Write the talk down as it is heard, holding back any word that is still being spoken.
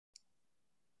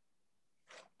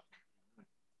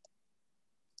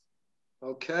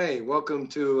Okay, welcome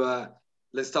to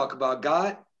Let's Talk About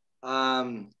God,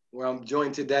 where I'm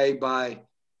joined today by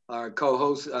our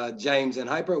co-hosts, James and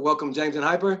Hyper. Welcome, James and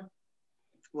Hyper.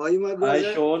 Well, you, my Hi,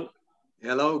 brother. Sean.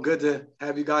 Hello, good to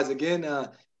have you guys again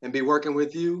and be working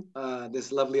with you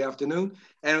this lovely afternoon.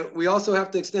 And we also have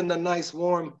to extend a nice,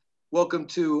 warm welcome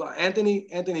to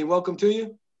Anthony. Anthony, welcome to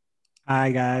you.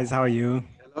 Hi guys, how are you?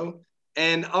 Hello.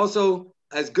 And also,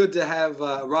 it's good to have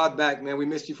Rod back, man. We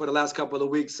missed you for the last couple of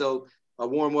weeks, so a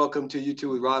warm welcome to you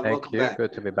too, Rod. Thank Welcome you. back.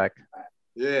 Good to be back.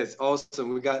 Yes,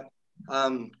 awesome. We got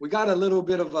a little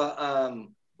bit of a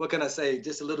what can I say?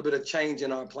 Just a little bit of change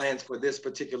in our plans for this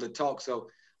particular talk. So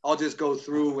I'll just go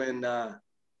through and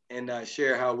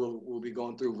share how we'll be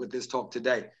going through with this talk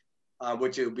today,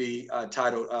 which will be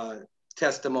titled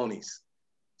Testimonies.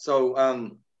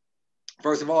 So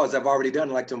first of all, as I've already done,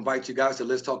 I'd like to invite you guys to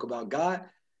Let's Talk About God.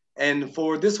 And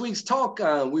for this week's talk,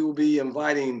 we will be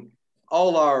inviting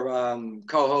all our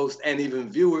co-hosts and even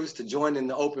viewers to join in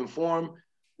the open forum,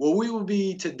 where we will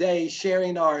be today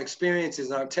sharing our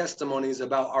experiences and our testimonies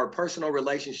about our personal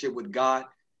relationship with God,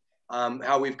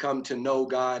 how we've come to know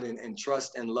God and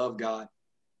trust and love God.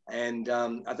 And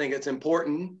I think it's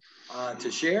important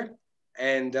to share.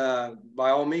 And by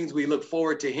all means, we look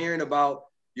forward to hearing about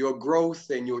your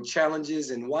growth and your challenges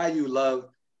and why you love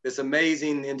this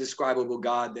amazing, indescribable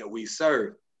God that we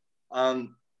serve.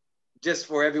 Just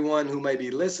for everyone who may be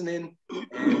listening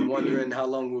and wondering how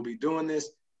long we'll be doing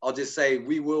this, I'll just say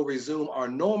we will resume our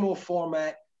normal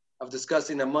format of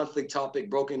discussing a monthly topic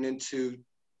broken into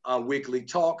weekly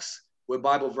talks with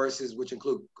Bible verses, which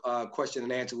include question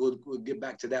and answer. We'll get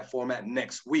back to that format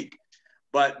next week.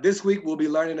 But this week, we'll be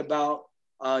learning about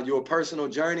your personal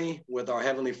journey with our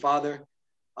Heavenly Father.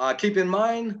 Keep in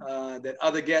mind that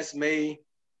other guests may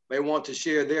want to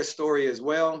share their story as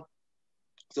well.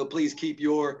 So please keep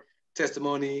your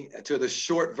testimony to the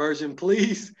short version,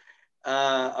 please,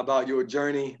 about your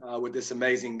journey with this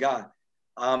amazing God.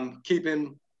 Keep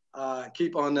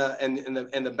on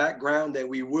in the background that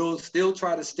we will still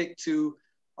try to stick to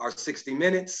our 60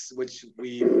 minutes, which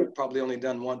we've probably only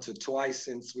done once or twice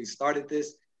since we started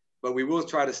this, but we will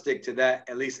try to stick to that,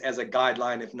 at least as a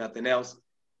guideline, if nothing else.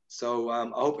 So I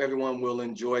hope everyone will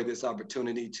enjoy this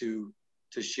opportunity to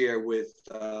share with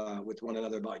one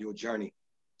another about your journey.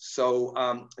 So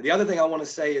the other thing I want to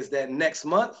say is that next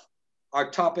month, our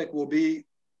topic will be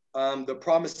the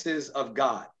promises of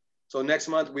God. So next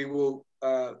month, we will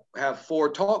have 4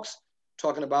 talks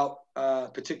talking about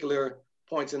particular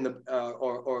points in the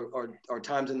or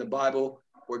times in the Bible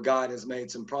where God has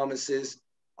made some promises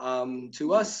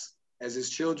to us as his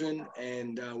children.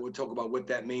 And we'll talk about what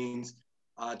that means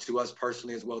to us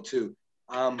personally as well, too.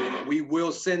 We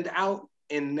will send out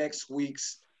in next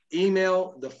week's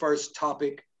email the first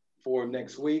topic for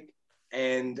next week,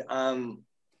 and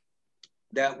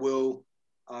that will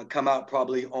come out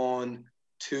probably on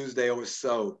Tuesday or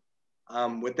so.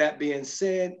 With that being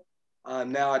said,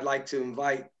 now I'd like to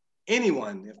invite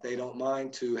anyone, if they don't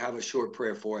mind, to have a short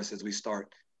prayer for us as we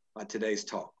start today's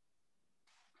talk.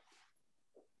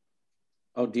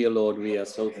 Oh, dear Lord, we are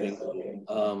so thankful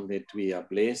that we are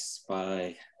blessed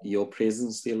by your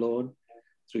presence, dear Lord.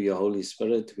 Through your Holy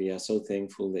Spirit, we are so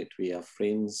thankful that we are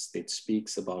friends that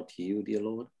speaks about you, dear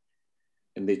Lord,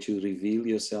 and that you reveal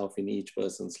yourself in each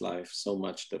person's life so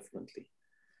much differently.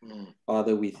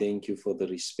 Father, we thank you for the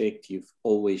respect you've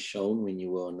always shown when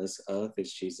you were on this earth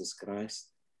as Jesus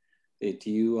Christ, that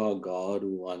you are God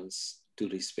who wants to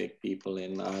respect people,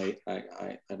 and I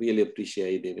really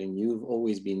appreciate it. And you've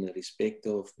always been a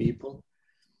respecter of people,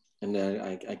 and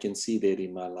I can see that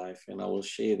in my life, and I will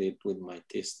share that with my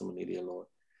testimony, dear Lord.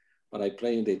 But I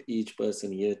pray that each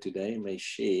person here today may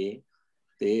share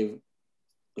their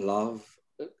love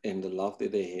and the love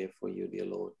that they have for you, dear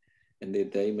Lord, and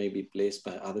that they may be blessed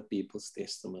by other people's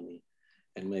testimony.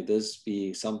 And may this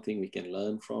be something we can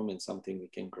learn from and something we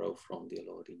can grow from, dear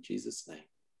Lord, in Jesus' name.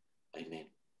 Amen.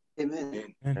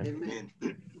 Amen. Amen.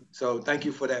 So thank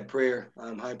you for that prayer,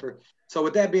 Hyper. So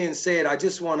with that being said, I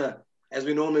just want to, as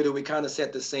we normally do, we kind of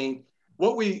set the scene.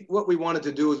 What we wanted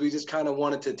to do is we just kind of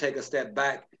wanted to take a step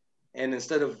back, and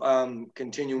instead of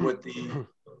continuing with the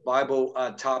Bible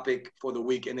topic for the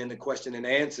week and then the question and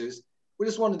answers, we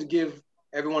just wanted to give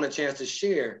everyone a chance to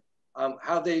share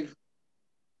how they've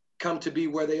come to be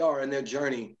where they are in their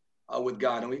journey with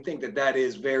God. And we think that that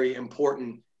is very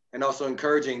important and also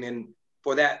encouraging. And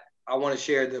for that, I want to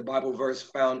share the Bible verse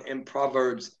found in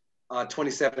Proverbs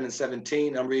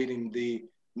 27:17. I'm reading the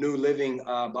New Living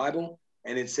Bible,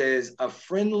 and it says, "A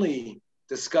friendly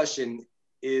discussion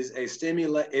is as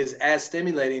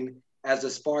stimulating as the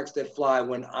sparks that fly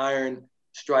when iron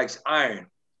strikes iron."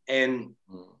 And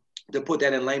to put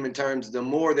that in layman terms, the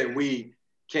more that we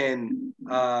can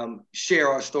share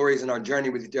our stories and our journey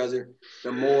with each other,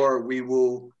 the more we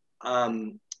will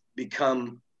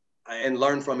become and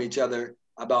learn from each other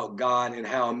about God and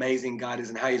how amazing God is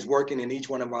and how he's working in each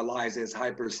one of our lives, as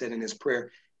Hyper said in his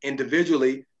prayer,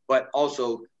 individually, but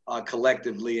also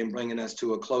collectively, and bringing us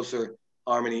to a closer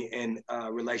harmony and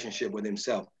relationship with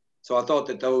himself. So I thought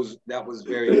that that was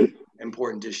very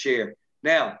important to share.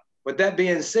 Now, with that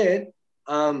being said,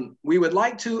 we would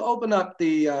like to open up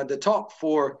the talk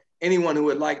for anyone who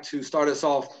would like to start us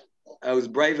off, who's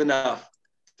brave enough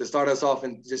to start us off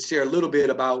and just share a little bit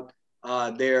about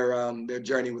their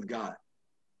journey with God.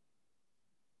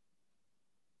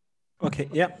 Okay,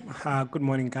 yeah. Good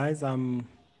morning, guys.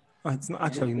 It's not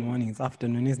actually morning, it's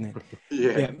afternoon, isn't it?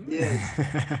 Yeah.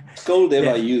 Yes. Cold there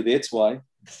by you, that's why.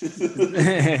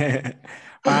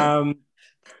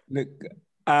 Look,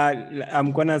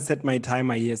 I'm gonna set my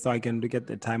timer here so I can look at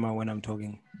the timer when I'm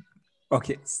talking.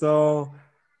 Okay, so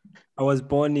I was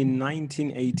born in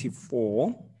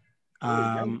 1984.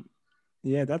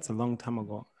 Yeah, that's a long time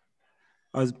ago.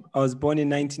 I was born in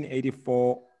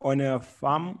 1984 on a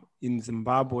farm in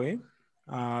Zimbabwe.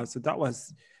 So that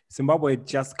was, Zimbabwe had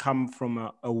just come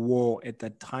from a war at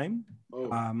that time.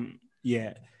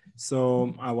 Yeah,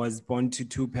 so I was born to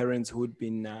two parents who had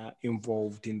been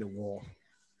involved in the war.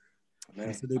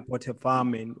 And so they bought a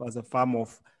farm, and it was a farm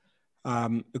of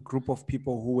a group of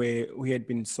people who had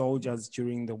been soldiers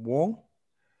during the war.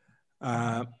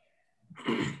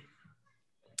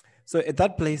 So at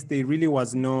that place, there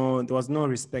was no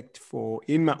respect for,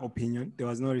 in my opinion, there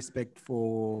was no respect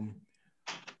for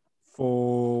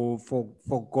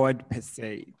God per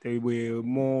se. They were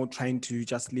more trying to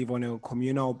just live on a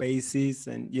communal basis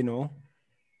and,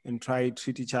 and try to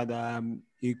treat each other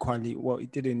equally. Well,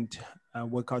 it didn't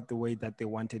work out the way that they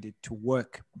wanted it to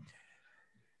work.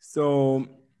 So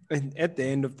at the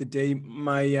end of the day,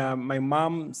 my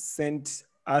mom sent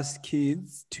us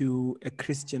kids to a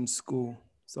Christian school.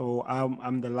 So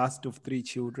I'm the last of three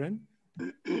children.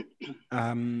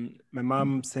 My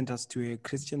mom sent us to a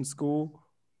Christian school.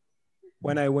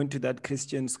 When I went to that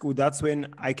Christian school, that's when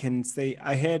I can say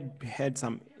I had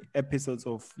some episodes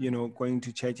of, going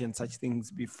to church and such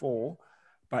things before.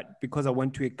 But because I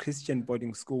went to a Christian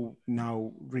boarding school,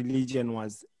 now religion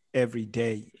was every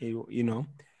day,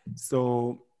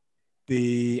 So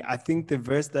I think the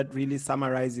verse that really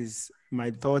summarizes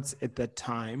my thoughts at that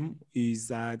time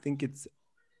is, I think it's,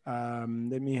 let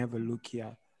me have a look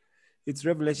here. It's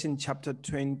Revelation chapter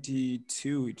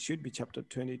 22. It should be chapter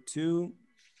 22.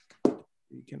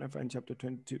 You can find chapter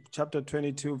 22. Chapter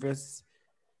 22, verse,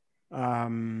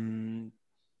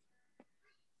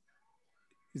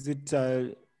 is it,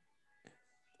 so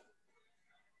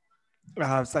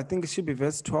I think it should be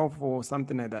verse 12 or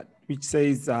something like that, which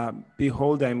says,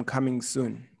 behold, I am coming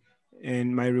soon,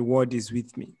 and my reward is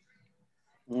with me.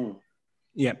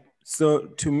 Yeah. So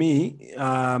to me,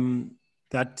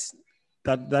 that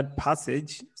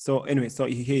passage. So anyway, so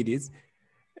here it is,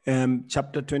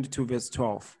 chapter 22, verse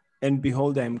 12. And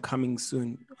behold, I am coming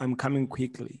soon. I'm coming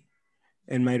quickly,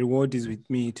 and my reward is with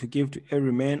me to give to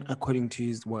every man according to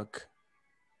his work.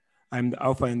 I'm the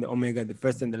Alpha and the Omega, the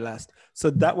first and the last. So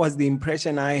that was the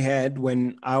impression I had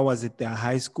when I was at the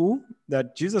high school,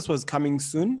 that Jesus was coming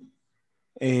soon.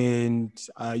 And,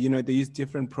 they used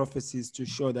different prophecies to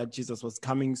show that Jesus was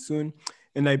coming soon.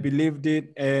 And I believed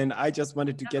it. And I just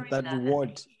wanted to get that reward.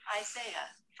 Isaiah,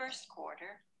 first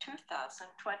quarter,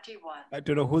 2021. I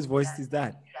don't know whose voice is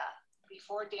that.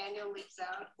 Before Daniel leaves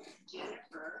out,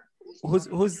 Jennifer.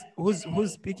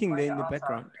 Who's speaking there in the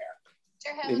background?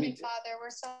 Dear Heavenly Father, we're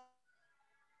so...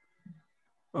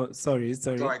 Oh, sorry.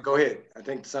 All right, go ahead. I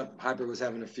think Hyper was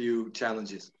having a few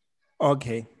challenges.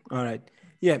 Okay, all right.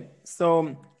 Yeah,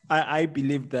 so I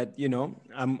believe that,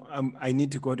 I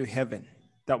need to go to heaven.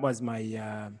 That was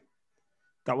that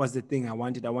was the thing I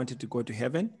wanted. I wanted to go to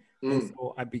heaven. And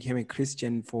so I became a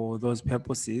Christian for those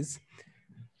purposes.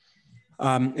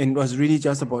 And it was really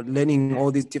just about learning all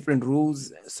these different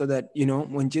rules so that,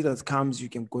 when Jesus comes, you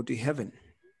can go to heaven.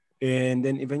 And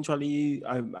then eventually,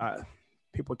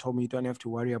 people told me you don't have to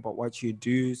worry about what you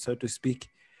do, so to speak.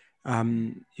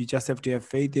 You just have to have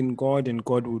faith in God, and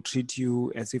God will treat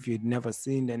you as if you'd never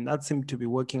sinned. And that seemed to be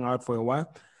working out for a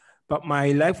while. But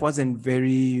my life wasn't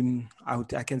very,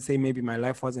 I can say maybe my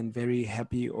life wasn't very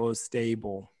happy or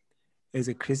stable as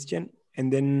a Christian.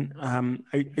 And then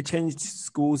I changed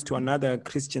schools to another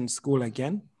Christian school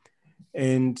again.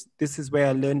 And this is where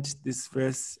I learned this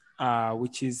verse,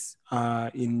 which is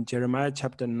in Jeremiah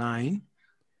chapter 9,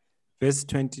 verse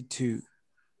 22.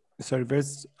 Sorry,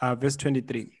 verse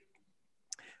 23.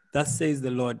 Thus says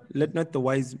the Lord, let not the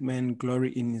wise man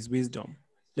glory in his wisdom.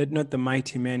 Let not the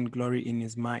mighty man glory in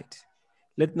his might.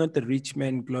 Let not the rich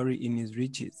man glory in his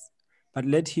riches. But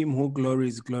let him who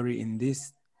glories glory in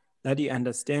this, that he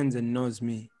understands and knows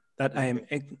me, that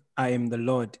I am the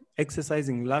Lord,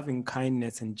 exercising loving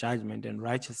kindness and judgment and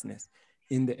righteousness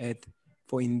in the earth.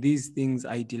 For in these things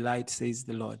I delight, says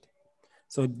the Lord.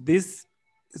 So this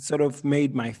sort of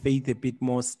made my faith a bit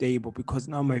more stable, because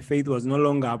now my faith was no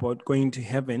longer about going to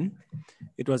heaven.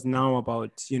 It was now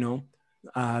about, the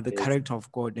Yes. character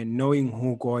of God and knowing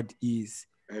who God is.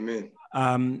 Amen.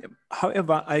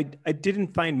 However, I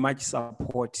didn't find much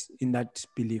support in that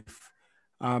belief.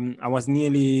 I was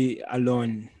nearly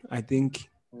alone, I think,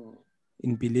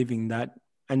 in believing that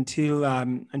until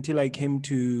I came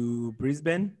to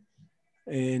Brisbane,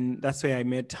 and that's where I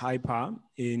met Hyper.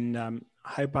 And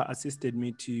Hyper assisted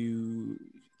me to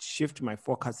shift my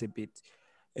focus a bit,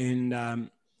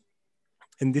 and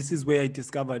this is where I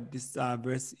discovered this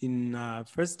verse in 1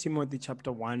 Timothy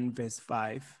chapter 1, verse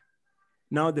 5.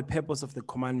 Now the purpose of the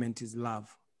commandment is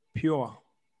love, pure,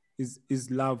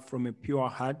 is love from a pure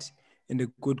heart and a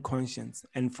good conscience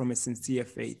and from a sincere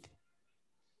faith,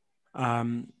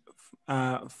 from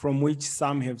which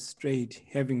some have strayed,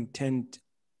 having turned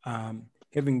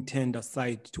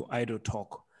aside to idle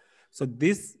talk. So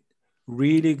this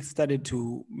really started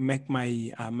to make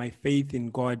my my faith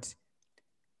in God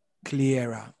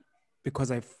clearer,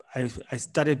 because I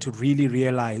started to really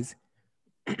realize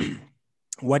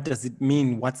what does it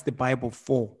mean? What's the Bible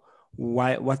for?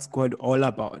 Why? What's God all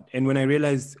about? And when I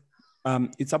realized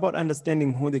it's about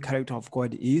understanding who the character of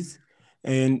God is,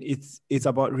 and it's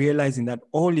about realizing that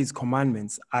all His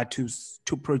commandments are to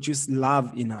produce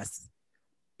love in us,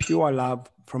 pure love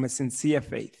from a sincere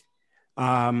faith.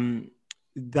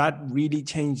 That really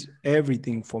changed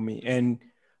everything for me, and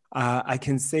I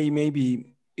can say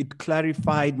maybe it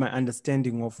clarified my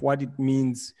understanding of what it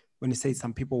means when you say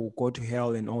some people will go to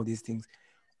hell and all these things.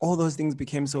 All those things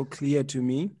became so clear to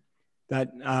me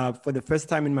that for the first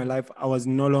time in my life, I was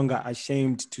no longer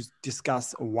ashamed to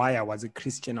discuss why I was a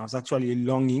Christian. I was actually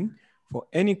longing for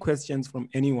any questions from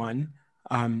anyone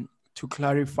to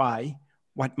clarify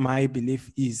what my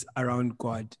belief is around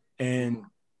God. And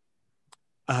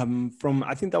from,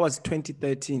 I think that was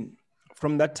 2013,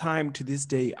 from that time to this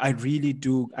day, I really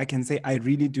do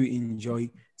enjoy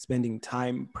spending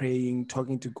time praying,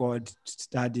 talking to God,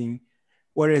 studying.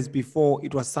 Whereas before,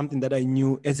 it was something that I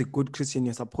knew as a good Christian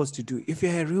you're supposed to do. If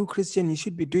you're a real Christian, you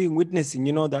should be doing witnessing,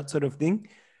 that sort of thing,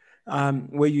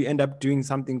 where you end up doing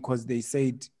something because they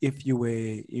said if you're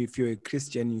a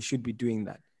Christian, you should be doing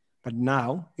that. But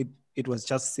now it was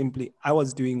just simply, I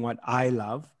was doing what I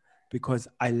love because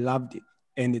I loved it.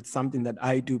 And it's something that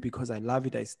I do because I love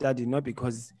it. I study, not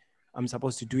because I'm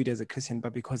supposed to do it as a Christian,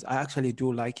 but because I actually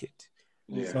do like it.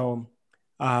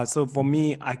 Yeah. So for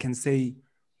me, I can say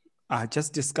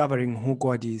just discovering who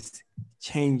God is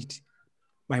changed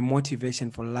my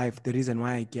motivation for life, the reason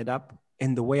why I get up,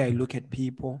 and the way I look at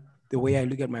people, the way I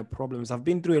look at my problems. I've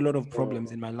been through a lot of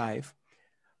problems in my life,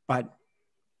 but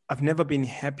I've never been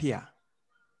happier.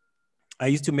 I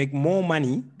used to make more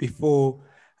money before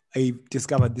I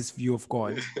discovered this view of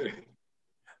God.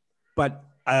 But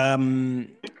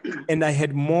and I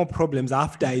had more problems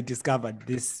after I discovered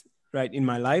this, right, in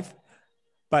my life.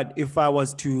 But if I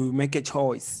was to make a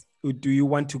choice, do you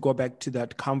want to go back to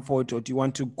that comfort, or do you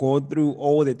want to go through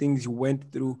all the things you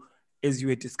went through as you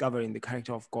were discovering the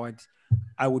character of God?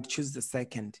 I would choose the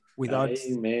second without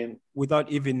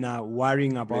even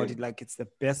worrying about it like it's the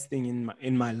best thing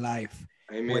in my life.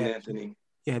 Amen, Anthony.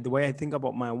 Yeah, the way I think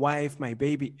about my wife, my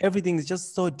baby, everything is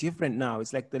just so different now.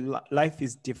 It's like the life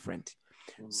is different.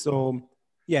 So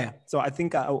yeah, so I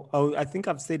think I think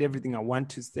I've said everything I want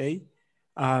to say.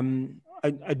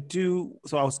 I do,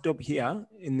 so I'll stop here,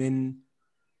 and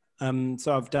then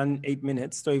so I've done 8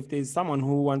 minutes. So if there's someone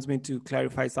who wants me to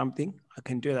clarify something, I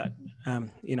can do that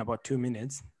in about 2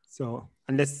 minutes. So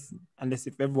unless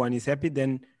if everyone is happy,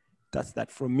 then that's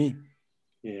that from me.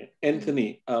 Yeah,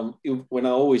 Anthony, when I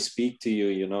always speak to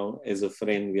you, as a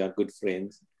friend, we are good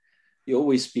friends. You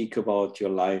always speak about your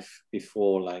life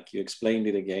before, like you explained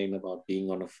it again about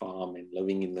being on a farm and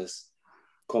living in this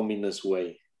communist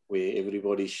way where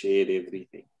everybody shared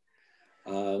everything.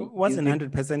 It wasn't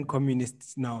 100%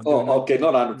 communists now. Oh, okay,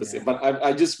 not 100%, yeah. But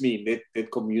I just mean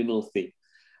that communal thing.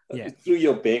 Yeah. Through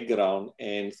your background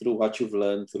and through what you've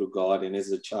learned through God and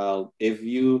as a child, have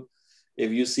you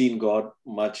seen God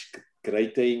much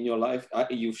greater in your life?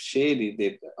 You've shared it,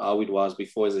 that how it was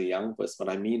before as a young person,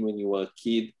 but I mean when you were a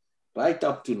kid, right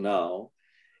up to now,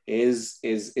 as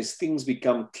things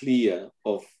become clear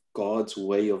of God's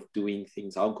way of doing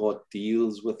things, how God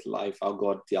deals with life, how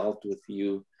God dealt with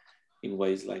you in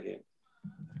ways like that?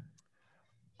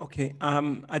 Okay.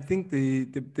 I think the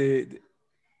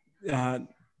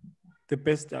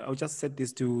best. I'll just set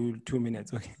this to 2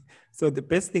 minutes. Okay. So the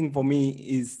best thing for me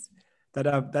is that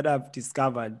I've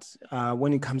discovered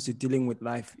when it comes to dealing with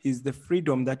life is the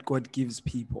freedom that God gives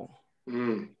people.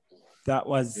 That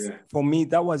was for me.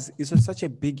 It was such a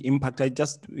big impact.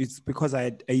 It's because I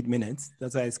had 8 minutes.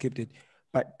 That's why I skipped it.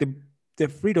 But the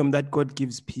freedom that God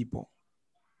gives people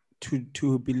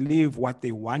to believe what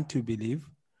they want to believe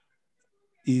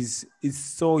is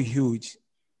so huge.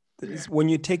 When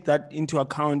you take that into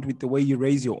account with the way you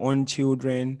raise your own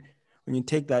children, when you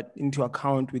take that into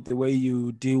account with the way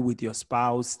you deal with your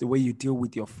spouse, the way you deal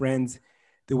with your friends,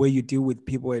 the way you deal with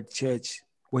people at church,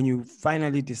 when you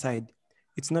finally decide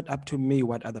it's not up to me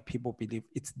what other people believe,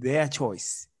 it's their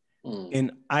choice.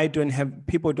 And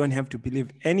people don't have to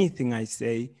believe anything I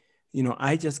say.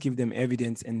 I just give them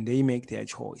evidence and they make their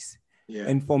choice. Yeah.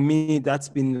 And for me, that's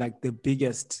been like the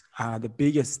biggest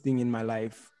thing in my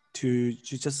life, to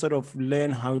just sort of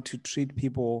learn how to treat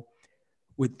people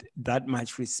with that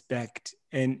much respect.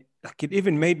 And like it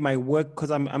even made my work,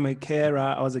 because I'm a carer.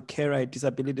 I was a carer, a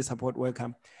disability support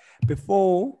worker.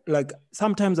 Before, like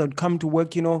sometimes I'd come to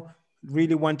work,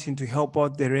 really wanting to help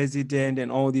out the resident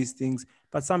and all these things.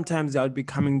 But sometimes I'd be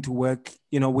coming to work,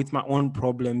 with my own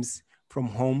problems from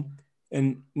home.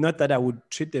 And not that I would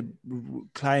treat the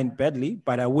client badly,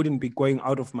 but I wouldn't be going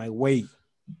out of my way.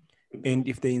 And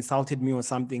if they insulted me or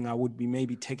something, I would be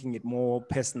maybe taking it more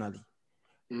personally.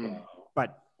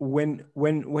 But when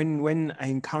I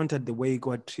encountered the way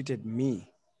God treated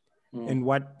me and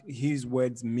what his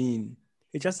words mean,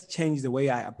 it just changed the way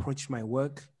I approach my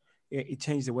work. It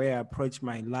changed the way I approach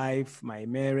my life, my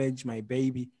marriage, my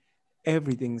baby.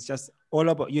 Everything's just all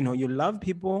about, you love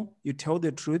people, you tell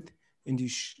the truth, and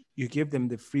you give them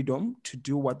the freedom to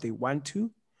do what they want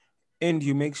to, and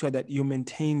you make sure that you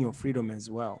maintain your freedom as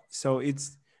well. So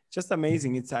it's just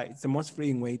amazing. It's the most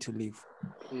freeing way to live.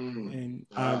 And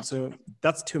so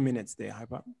that's 2 minutes there,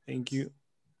 Hyper. Thank you.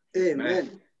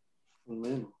 Amen.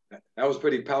 Amen. That was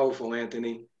pretty powerful,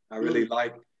 Anthony. I really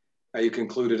like how you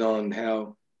concluded on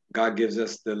how God gives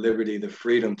us the liberty, the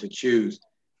freedom to choose.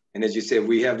 And as you said,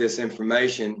 we have this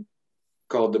information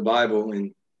called the Bible,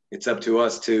 and it's up to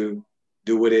us to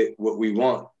do what we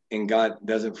want, and God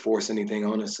doesn't force anything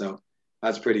on us. So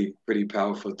that's pretty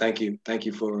powerful. Thank you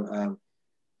for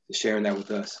sharing that with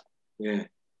us. Yeah,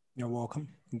 you're welcome,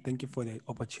 and thank you for the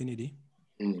opportunity.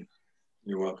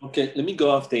 You're welcome. Okay, let me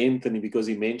go after Anthony because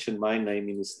he mentioned my name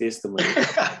in his testimony.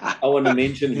 I want to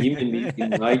mention him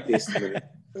in my testimony.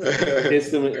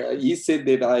 He said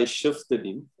that I shifted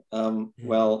him.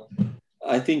 Well,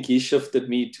 I think he shifted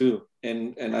me too.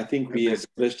 And I think we as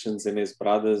Christians and as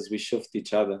brothers, we shift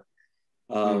each other.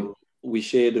 We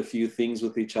shared a few things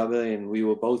with each other and we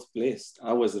were both blessed.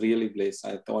 I was really blessed.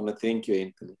 I want to thank you,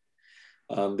 Anthony,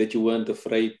 that you weren't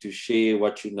afraid to share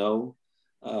what you know,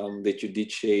 that you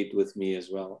did share it with me as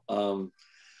well.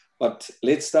 But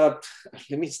let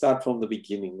me start from the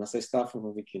beginning. Must I start from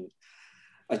the beginning?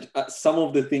 Some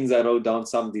of the things I wrote down,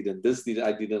 some didn't.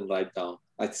 I didn't write down.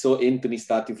 I saw Anthony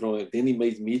starting from it. Then he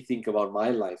made me think about my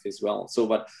life as well. So,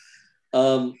 but,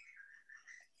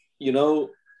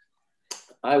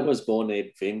 I was born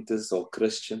Adventist or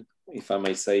Christian, if I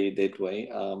may say it that way.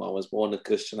 I was born a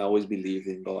Christian. I always believed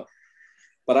in God.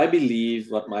 But I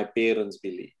believe what my parents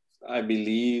believed. I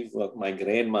believe what my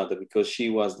grandmother, because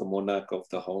she was the monarch of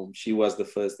the home. She was the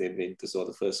first Adventist or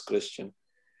the first Christian.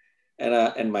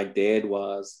 And my dad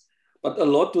was. But a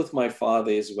lot with my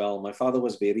father as well. My father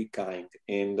was very kind.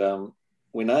 And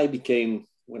when I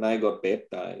got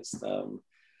baptized,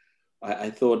 I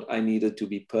thought I needed to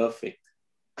be perfect.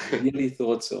 I really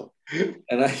thought so.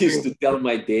 And I used to tell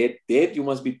my dad, you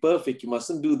must be perfect. You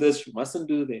mustn't do this. You mustn't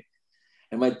do that.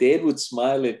 And my dad would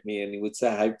smile at me and he would say,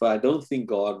 Hyper, I don't think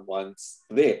God wants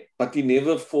that. But he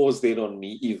never forced that on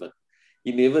me even.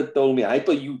 He never told me,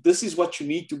 Hyper, this is what you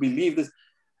need to believe. This.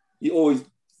 He always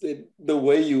said, the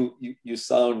way you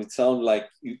sound, it sounds like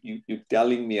you're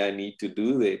telling me I need to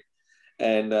do that.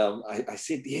 And I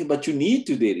said, yeah, but you need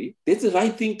to, Daddy. That's the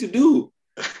right thing to do.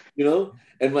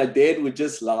 And my dad would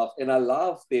just laugh. And I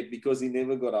laughed at because he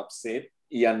never got upset.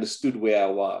 He understood where I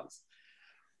was.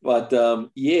 But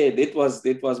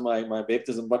that was my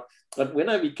baptism. But when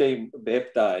I became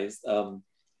baptized, the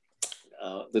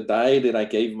day that I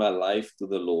gave my life to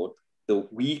the Lord, the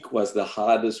week was the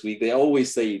hardest week. They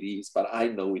always say it is, but I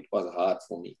know it was hard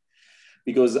for me.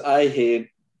 Because I had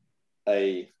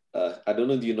I don't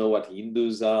know, do you know what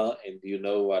Hindus are? And do you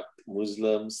know what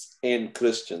Muslims and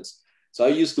Christians? So I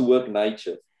used to work night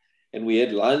shift. and we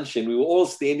had lunch, and we were all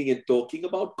standing and talking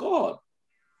about God.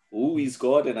 Who is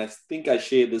God? And I think I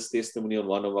shared this testimony on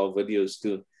one of our videos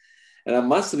too. And I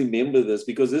must remember this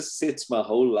because this sets my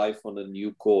whole life on a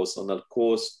new course, on a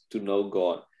course to know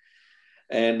God.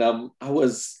 And I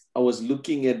was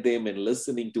looking at them and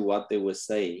listening to what they were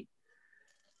saying.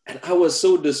 And I was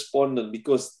so despondent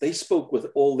because they spoke with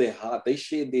all their heart. They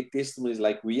shared their testimonies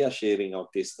like we are sharing our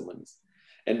testimonies.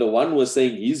 And the one was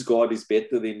saying his God is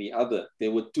better than the other.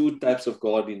 There were two types of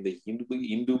God in the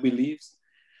Hindu beliefs.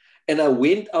 And I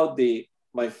went out there,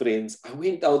 my friends, I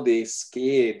went out there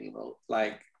scared,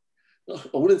 like,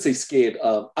 I wouldn't say scared,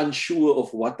 unsure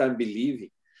of what I'm believing.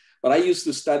 But I used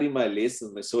to study my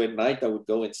lessons. So at night I would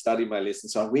go and study my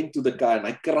lessons. So I went to the car and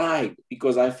I cried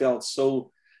because I felt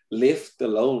so left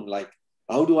alone. Like,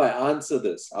 how do I answer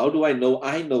this? How do I know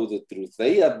the truth?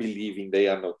 They are believing, they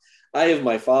are not. I have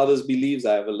my father's beliefs.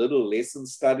 I have a little lesson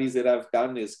studies that I've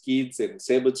done as kids and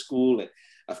Sabbath school. And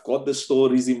I've got the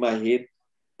stories in my head.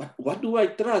 But what do I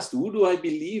trust? Who do I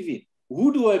believe in?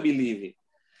 Who do I believe in?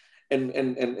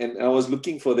 And I was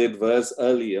looking for that verse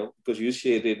earlier because you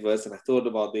shared that verse and I thought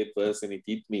about that verse and it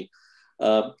hit me.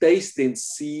 Taste and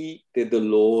see that the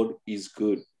Lord is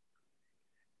good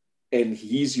and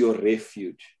he's your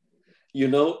refuge.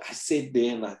 I sat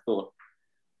there and I thought,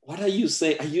 what are you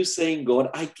saying? Are you saying, God,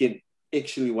 I can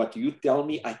actually, what you tell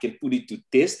me, I can put it to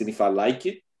test and if I like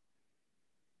it,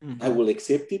 I will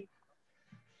accept it?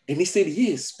 And he said,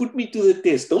 yes, put me to the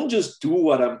test. Don't just do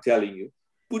what I'm telling you.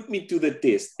 Put me to the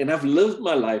test. And I've lived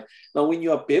my life. Now, when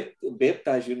you are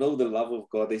baptized, you know the love of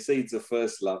God. They say it's the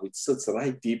first love. It sits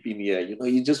right deep in here.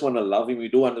 You just want to love him. You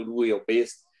don't want to do your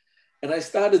best. And I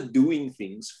started doing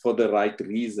things for the right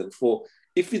reason. For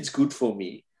if it's good for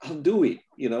me, I'll do it,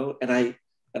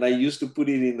 And I used to put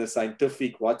it in a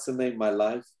scientific, my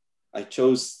life. I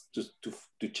chose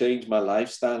to change my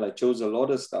lifestyle. I chose a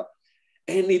lot of stuff.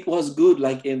 And it was good,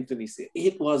 like Anthony said.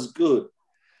 It was good.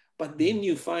 But then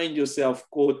you find yourself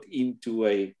caught into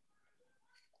a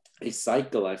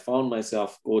cycle. I found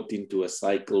myself caught into a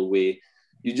cycle where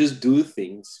you just do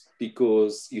things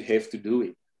because you have to do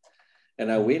it.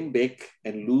 And I went back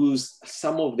and lose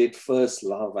some of that first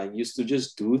love. I used to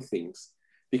just do things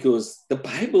because the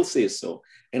Bible says so.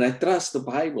 And I trust the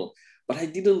Bible. But I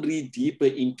didn't read deeper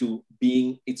into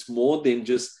it's more than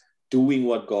just doing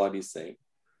what God is saying.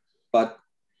 But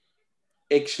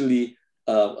actually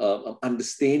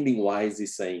understanding why is he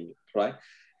saying it, right?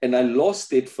 And I lost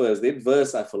that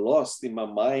verse I've lost in my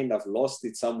mind. I've lost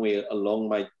it somewhere along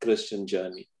my Christian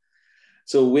journey.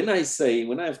 So when I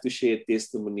have to share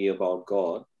testimony about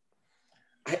God,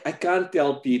 I can't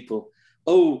tell people,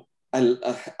 oh,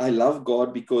 I love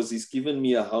God because he's given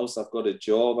me a house, I've got a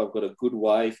job, I've got a good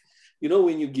wife.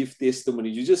 When you give testimony,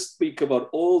 you just speak about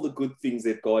all the good things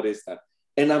that God has done.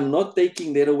 And I'm not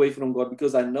taking that away from God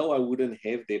because I know I wouldn't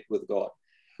have that with God.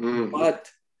 Mm-hmm.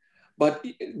 But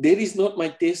that is not my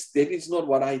test. That is not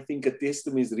what I think a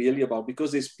testimony is really about,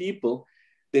 because there's people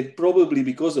that probably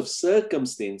because of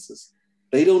circumstances,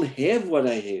 they don't have what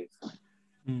I have.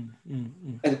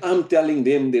 And I'm telling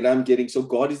them that I'm getting, so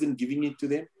God isn't giving it to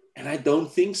them. And I don't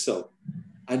think so.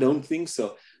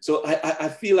 So I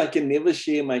feel I can never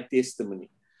share my testimony.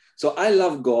 So I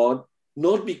love God,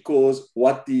 not because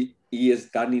what he has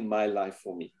done in my life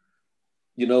for me.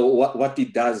 What he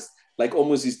does, like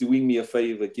almost he's doing me a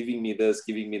favor, giving me this.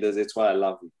 That's why I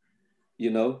love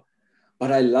him,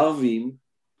 But I love him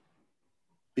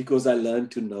because I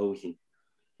learned to know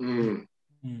him.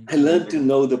 I learned to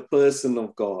know the person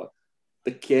of God,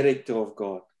 the character of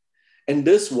God. And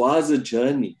this was a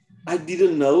journey. I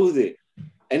didn't know that.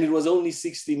 And it was only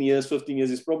 16 years, 15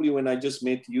 years. It's probably when I just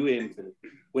met you, Anthony,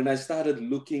 when I started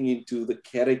looking into the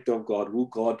character of God, who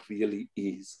God really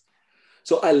is.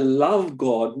 So I love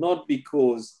God, not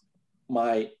because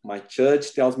my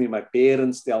church tells me, my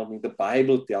parents tell me, the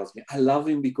Bible tells me. I love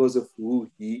him because of who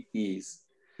he is.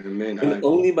 Amen. And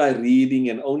only by reading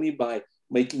and only by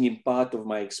making him part of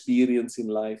my experience in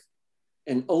life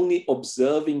and only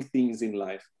observing things in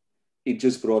life, it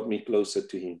just brought me closer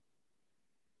to him.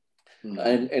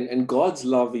 And God's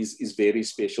love is very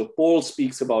special. Paul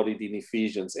speaks about it in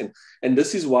Ephesians. And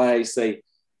this is why I say,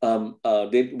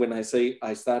 that when I say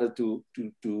I started to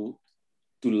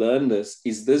learn this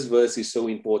verse is so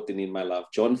important in my life.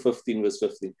 John 15, verse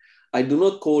 15. I do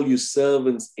not call you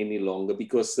servants any longer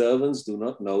because servants do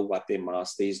not know what their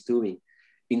master is doing.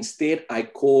 Instead, I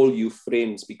call you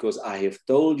friends because I have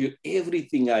told you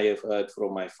everything I have heard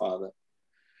from my Father.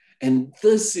 And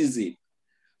this is it.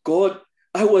 God,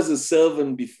 I was a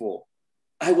servant before.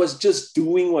 I was just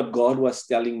doing what God was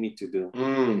telling me to do.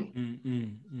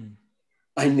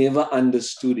 I never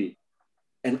understood it.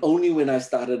 And only when I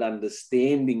started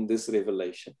understanding this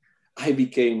revelation, I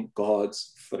became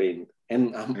God's friend.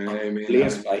 And I'm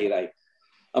blessed by it.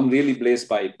 I'm really blessed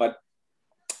by it. But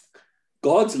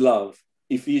God's love,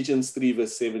 Ephesians 3,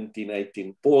 verse 17,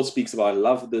 18, Paul speaks about, I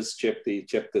love this chapter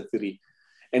 3.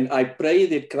 And I pray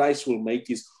that Christ will make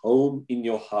his home in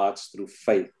your hearts through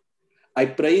faith. I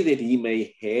pray that he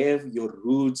may have your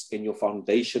roots and your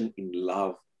foundation in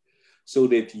love, so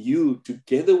that you,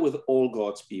 together with all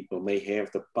God's people, may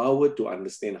have the power to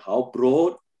understand how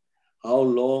broad, how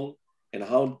long, and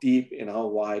how deep and how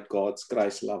wide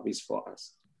Christ's love is for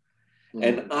us.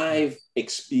 And I've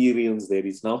experienced that.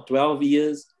 It's now 12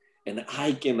 years, and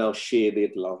I can now share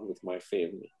that love with my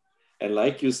family. And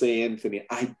like you say, Anthony,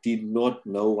 I did not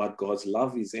know what God's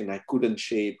love is, and I couldn't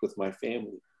share it with my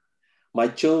family. My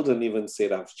children even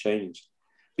said I've changed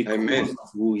because of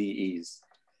who he is.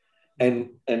 And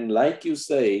like you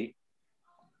say,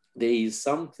 there is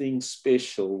something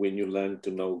special when you learn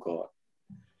to know God.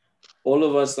 All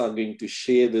of us are going to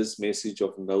share this message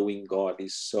of knowing God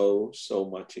is so, so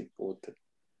much important.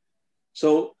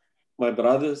 So, my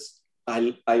brothers,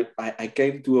 I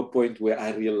came to a point where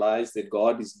I realized that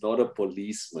God is not a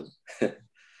policeman,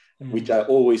 which I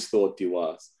always thought he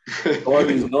was. God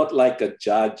is not like a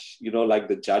judge, like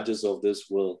the judges of this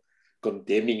world,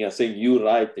 condemning us, saying, you're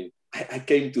right. I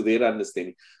came to their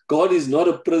understanding. God is not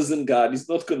a prison guard. He's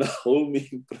not going to hold me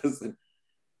in prison.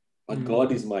 But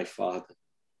God is my Father.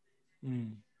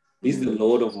 He's the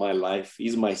Lord of my life.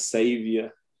 He's my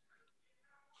Savior.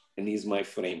 And he's my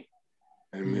friend.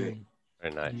 Amen.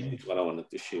 Very nice. That's what I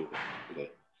wanted to share today.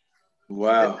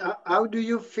 Wow. And how do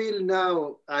you feel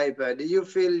now, Ipa? Do you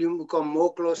feel you become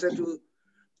more closer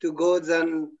to God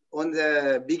than on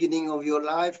the beginning of your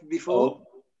life before?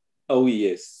 Oh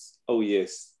yes. Oh,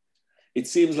 yes. It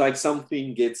seems like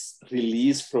something gets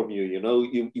released from you,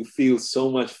 you feel so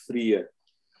much freer.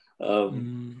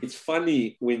 It's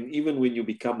funny, even when you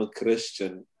become a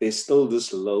Christian, there's still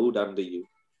this load under you.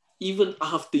 Even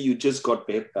after you just got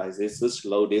baptized, there's this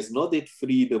load. There's not that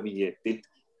freedom yet,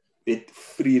 that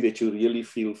free that you really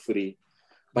feel free.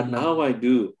 But now I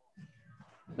do.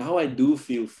 Now I do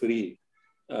feel free.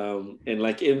 And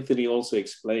like Anthony also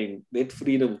explained, that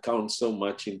freedom counts so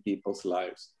much in people's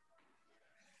lives.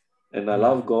 And I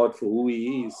love God for who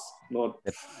he is. Not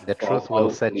the truth will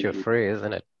set you free,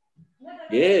 isn't it?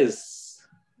 Yes.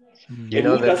 You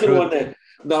know, who doesn't want to,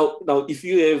 now, if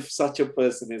you have such a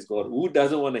person as God, who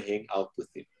doesn't want to hang out with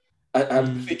him?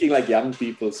 I'm speaking like young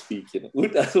people speak, Who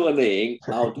doesn't want to hang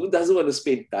out? Who doesn't want to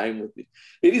spend time with him?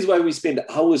 It is why we spend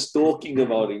hours talking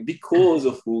about him, because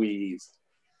of who he is.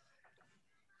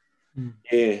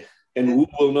 Yeah. And who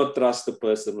will not trust a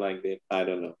person like that? I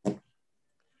don't know.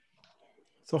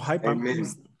 So,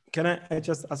 can I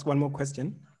just ask one more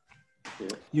question?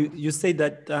 Yeah. You say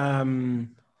that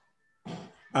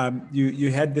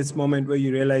you had this moment where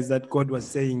you realized that God was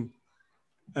saying,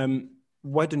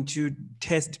 why don't you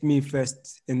test me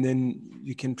first and then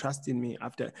you can trust in me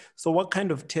after? So what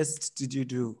kind of tests did you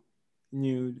do? Can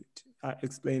you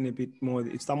explain a bit more?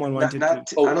 If someone wanted I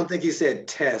don't think he said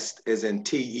test as in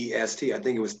T-E-S-T. I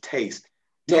think it was taste.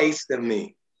 Taste of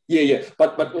me. Yeah.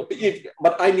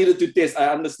 But I needed to test. I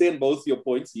understand both your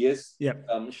points. Yes. Yeah.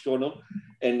 Shone.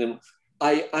 And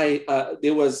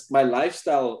there was, my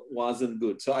lifestyle wasn't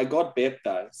good. So I got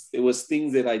baptized. There was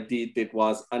things that I did that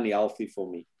was unhealthy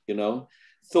for me,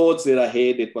 thoughts that I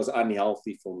had that was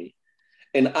unhealthy for me.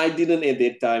 And I didn't at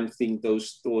that time think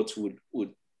those thoughts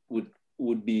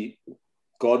would be,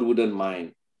 God wouldn't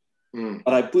mind.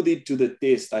 But I put it to the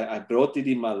test. I brought it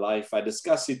in my life. I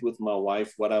discussed it with my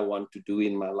wife, what I want to do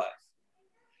in my life.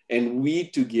 And we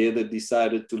together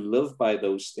decided to live by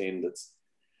those standards.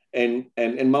 And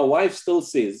my wife still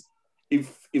says,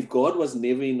 if God was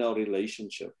never in our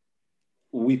relationship,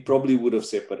 we probably would have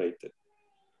separated.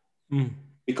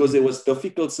 Because there was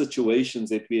difficult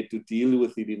situations that we had to deal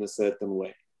with it in a certain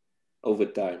way over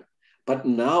time. But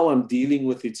now I'm dealing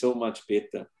with it so much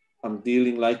better. I'm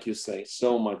dealing, like you say,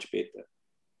 so much better.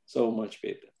 So much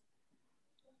better.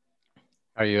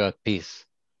 Are you at peace?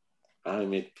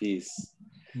 I'm at peace.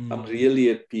 I'm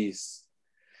really at peace.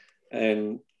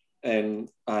 And the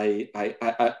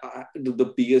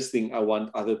biggest thing, I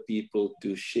want other people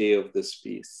to share of this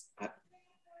peace.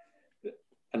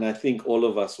 And I think all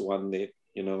of us want that,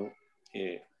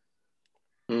 Yeah.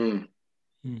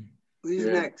 Who's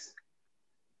next?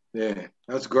 Yeah,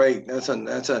 that's great. That's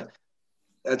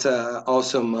a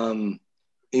awesome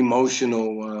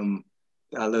emotional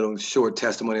a little short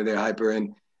testimony there, Hyper.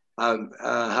 And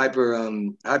Hyper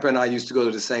and I used to go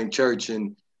to the same church,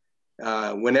 and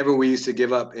whenever we used to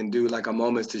give up and do like a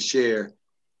moments to share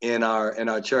in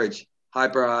our church,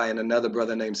 Hyper I and another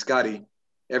brother named Scotty,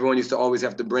 everyone used to always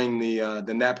have to bring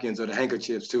the napkins or the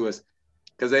handkerchiefs to us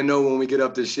because they know when we get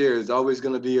up to share, it's always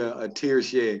going to be a tear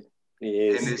shed.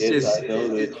 Yes, And it's yes, just, I know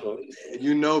that.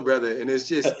 you know, brother, and it's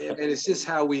just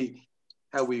how we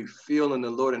feel in the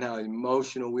Lord and how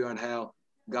emotional we are and how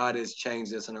God has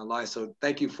changed us in our lives. So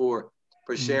thank you for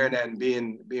sharing that and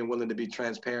being willing to be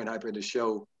transparent, Hyper, to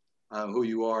show who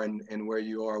you are and where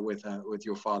you are with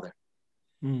your father.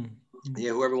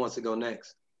 Yeah, whoever wants to go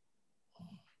next.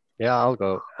 Yeah, I'll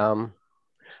go.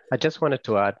 I just wanted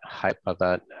to add, Hyper,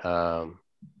 that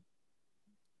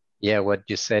yeah, what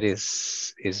you said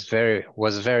was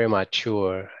very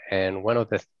mature, and one of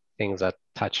the things that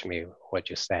touched me, what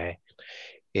you say,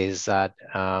 is that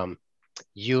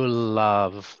you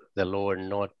love the Lord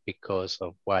not because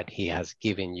of what He has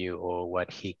given you or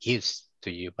what He gives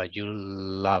to you, but you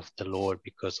love the Lord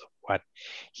because of what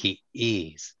He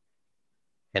is.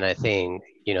 And I think,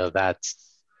 you know,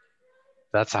 that's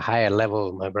a higher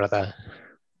level, my brother,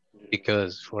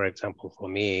 because, for example, for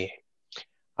me,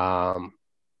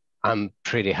 I'm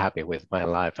pretty happy with my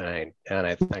life, and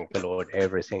I thank the Lord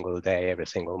every single day, every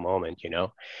single moment, you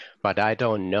know. But I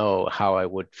don't know how I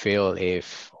would feel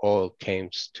if all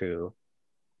came to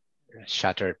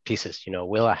shattered pieces, you know.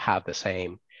 Will I have the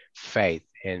same faith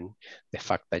in the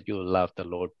fact that you love the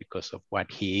Lord because of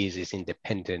what He is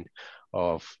independent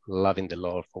of loving the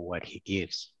Lord for what He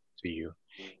gives to you?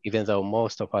 Even though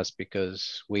most of us,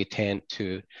 because we tend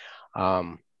to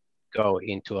go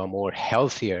into a more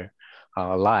healthier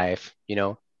life, you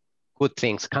know, good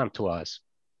things come to us.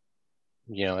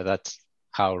 You know, that's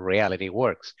how reality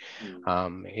works.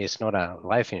 It's not a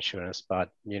life insurance, but,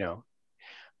 you know,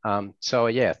 so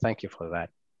yeah, thank you for that.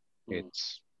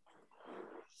 It's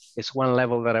one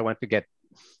level that I want to get.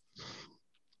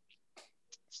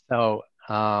 So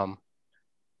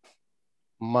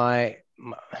my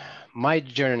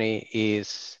journey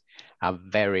is a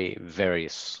very, very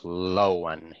slow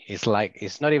one. It's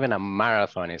not even a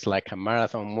marathon. It's like a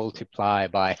marathon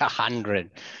multiplied by 100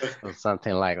 or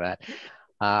something like that.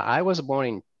 I was born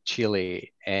in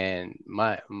Chile, and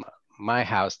my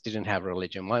house didn't have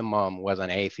religion. My mom was an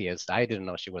atheist. I didn't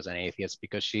know she was an atheist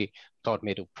because she taught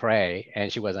me to pray,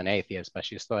 and she was an atheist, but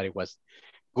she thought it was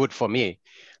good for me.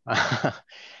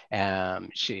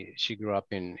 She grew up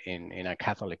in a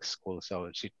Catholic school, so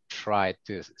she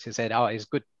said, oh, it's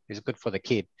good for the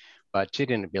kid, but she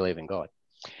didn't believe in God.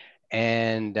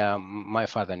 And my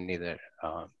father neither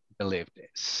believed.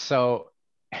 So,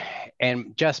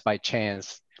 and just by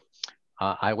chance,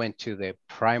 I went to the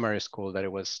primary school that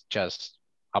it was just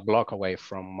a block away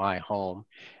from my home,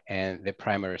 and the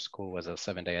primary school was a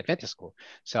Seventh-day Adventist school.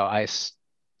 So I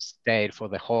stayed for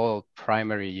the whole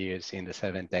primary years in the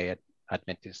Seventh-day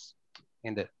Adventist,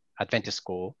 in the Adventist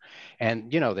school.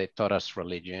 And, you know, they taught us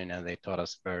religion and they taught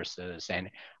us verses. And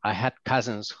I had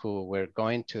cousins who were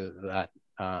going to that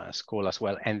school as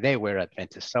well, and they were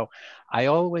Adventists. So I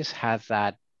always had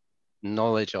that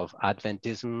knowledge of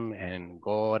Adventism and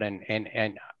God,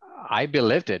 and I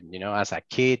believed it, you know, as a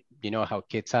kid. You know how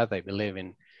kids are, they believe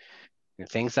in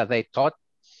things that they taught,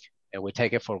 and we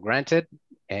take it for granted,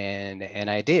 and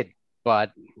I did.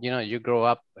 But, you know, you grow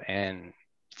up and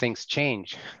things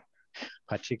change,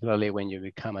 particularly when you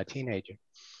become a teenager.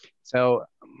 So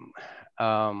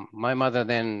my mother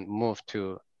then moved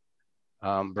to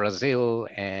Brazil,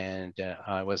 and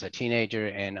I was a teenager,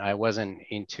 and I wasn't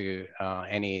into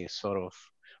any sort of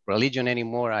religion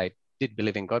anymore. I did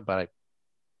believe in God, but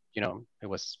you know, it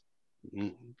was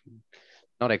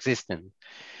not existent.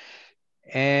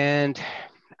 And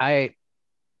a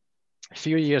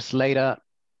few years later,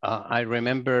 I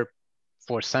remember,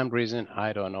 for some reason,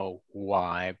 I don't know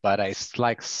why, but it's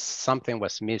like something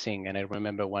was missing. And I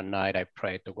remember one night I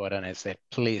prayed to God and I said,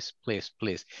 please, please,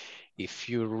 please, if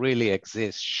you really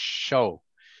exist, show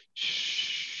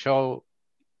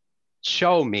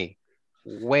me,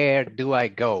 where do I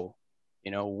go?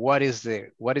 You know, what is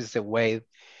the way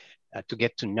to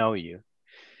get to know you?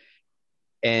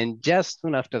 And just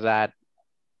soon after that,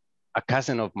 a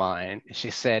cousin of mine,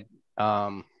 she said,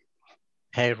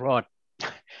 hey, Rod,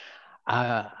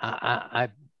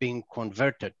 I've been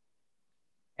converted.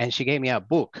 And she gave me a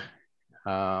book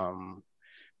called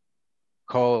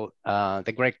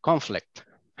The Great Conflict.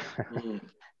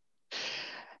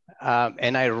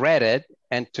 And I read it,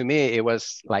 and to me, it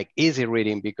was like easy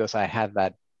reading because I had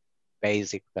that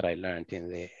basic that I learned in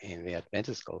the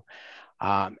Adventist school.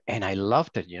 And I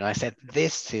loved it. You know, I said,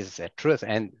 this is the truth.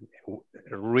 And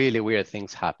really weird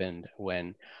things happened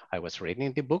when I was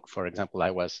reading the book. For example, I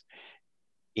was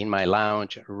in my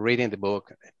lounge reading the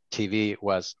book, TV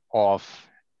was off.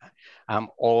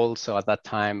 Also at that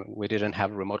time, we didn't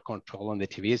have remote control on the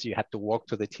TVs. You had to walk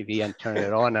to the TV and turn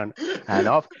it on and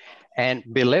off. And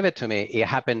believe it to me, it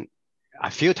happened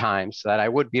a few times that I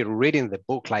would be reading the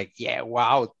book like, yeah,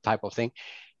 wow, type of thing.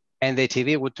 And the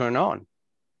TV would turn on.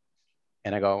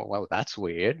 And I go, well, that's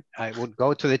weird. I would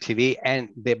go to the TV and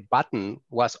the button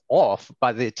was off,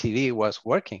 but the TV was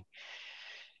working.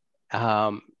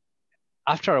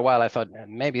 After a while, I thought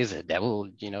maybe it's the devil,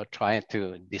 trying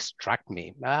to distract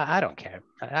me. I don't care.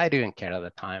 I didn't care at the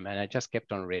time. And I just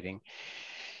kept on reading.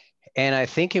 And I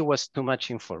think it was too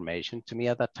much information to me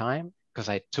at that time because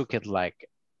I took it like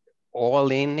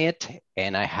all in it.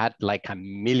 And I had like a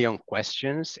million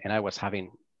questions and I was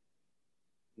having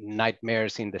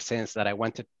nightmares in the sense that I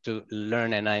wanted to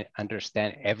learn and I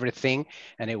understand everything.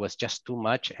 And it was just too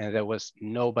much. And there was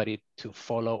nobody to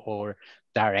follow or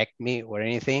direct me or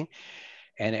anything.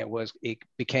 And it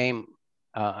became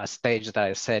a stage that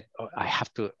I said, oh, I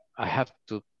have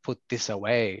to put this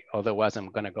away, otherwise I'm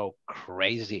gonna go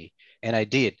crazy. And I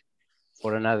did.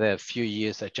 For another few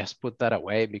years, I just put that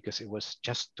away because it was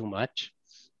just too much.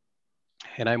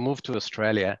 And I moved to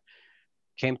Australia,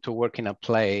 came to work in a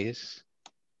place,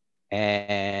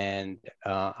 and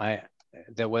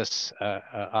there was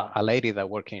a lady that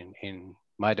worked in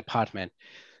my department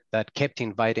that kept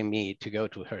inviting me to go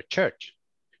to her church,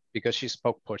 because she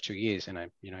spoke Portuguese, and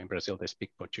in Brazil they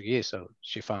speak Portuguese. So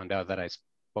she found out that I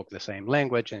spoke the same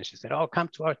language, and she said, "Oh, come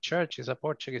to our church. It's a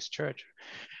Portuguese church."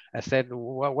 I said,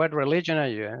 "What religion are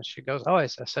you?" And she goes, "Oh,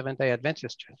 it's a Seventh-day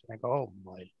Adventist church." And I go, "Oh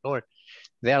my Lord,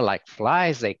 they're like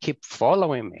flies. They keep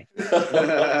following me."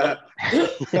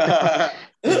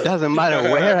 It doesn't matter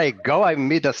where I go, I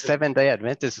meet a Seventh-day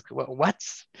Adventist.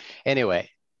 What's anyway?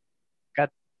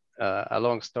 A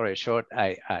long story short,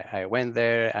 I went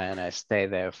there and I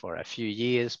stayed there for a few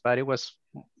years, but it was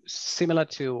similar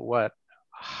to what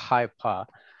Hyper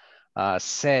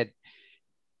said.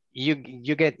 You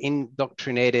get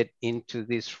indoctrinated into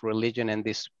this religion and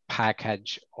this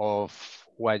package of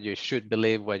what you should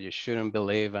believe, what you shouldn't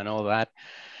believe, and all that.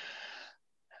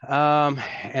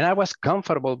 And I was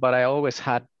comfortable, but I always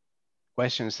had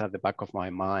questions at the back of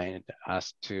my mind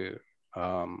as to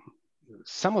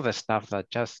some of the stuff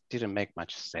that just didn't make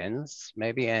much sense,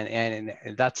 maybe. And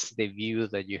that's the view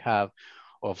that you have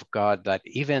of God, that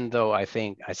even though I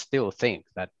still think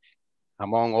that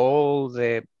among all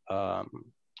the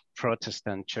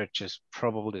Protestant churches,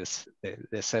 probably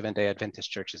the Seventh-day Adventist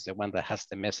church is the one that has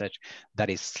the message that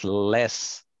is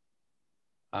less,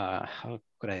 how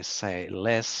could I say,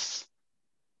 less,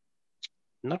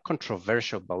 not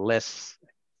controversial, but less,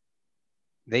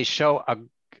 they show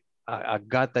a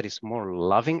God that is more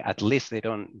loving. At least they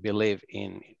don't believe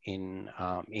in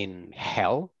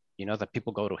hell, that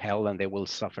people go to hell and they will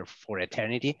suffer for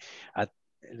eternity.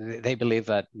 They believe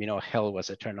that, hell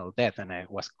was eternal death, and I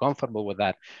was comfortable with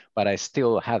that, but I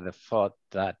still had the thought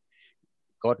that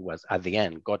God was, at the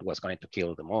end, God was going to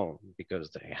kill them all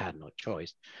because they had no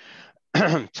choice.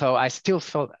 So I still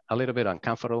felt a little bit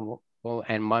uncomfortable.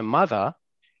 And my mother,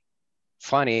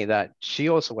 funny that she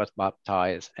also was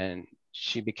baptized, and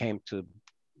she became to,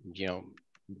 be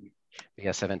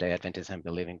a Seventh-day Adventist and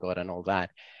believe in God and all that.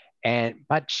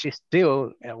 But she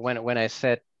still, when I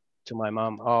said to my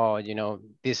mom, "Oh,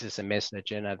 this is a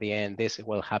message, and at the end, this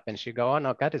will happen," she go, "Oh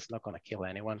no, God is not going to kill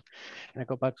anyone." And I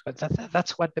go, "But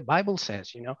that's what the Bible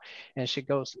says, And she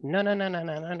goes, "No,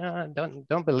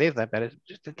 don't believe that. But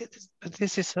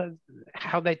this is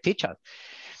how they teach us."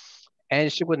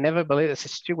 And she would never believe it.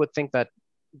 She would think that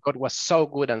God was so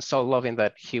good and so loving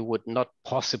that he would not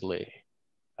possibly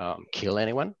kill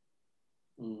anyone.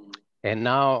 And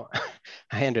now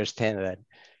I understand that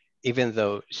even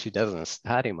though she doesn't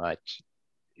study much,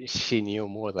 she knew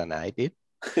more than I did.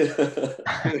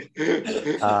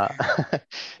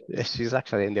 She's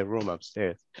actually in the room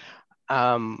upstairs.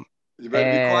 You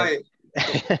better be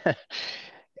quiet.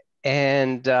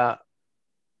 And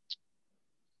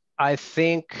I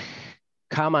think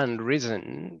common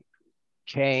reason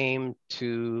came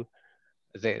to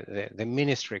the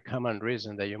ministry. Common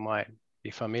reason that you might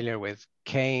be familiar with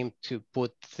came to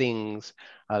put things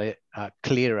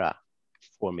clearer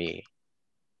for me,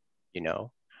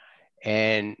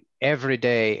 and every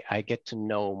day I get to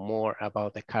know more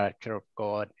about the character of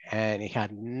God, and it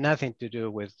had nothing to do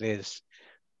with this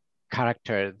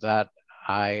character that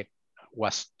I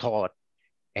was taught,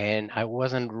 and I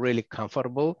wasn't really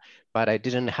comfortable, but I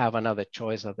didn't have another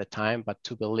choice at the time but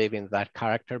to believe in that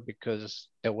character, because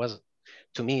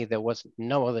to me, there was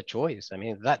no other choice. I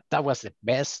mean, that was the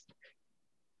best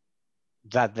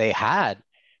that they had,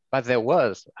 but there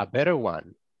was a better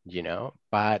one,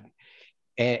 but,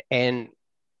 and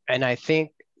I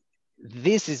think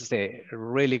this is a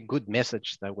really good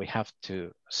message that we have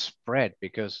to spread,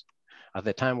 because at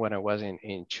the time when I was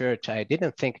in church, I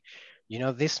didn't think, you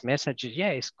know, this message, yeah,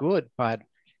 it's good, but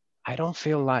I don't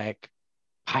feel like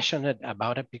passionate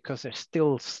about it because there's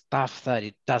still stuff that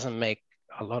it doesn't make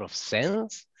a lot of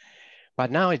sense.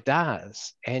 But now it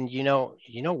does. And you know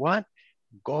what?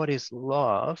 God is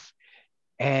love,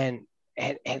 and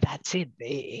that's it.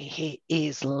 He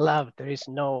is love. There is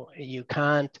no, you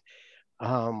can't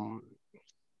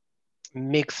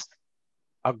mix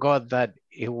a God that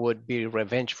it would be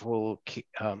revengeful,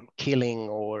 killing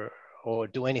or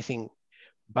do anything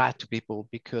bad to people,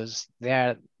 because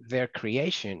they're their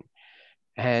creation.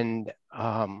 And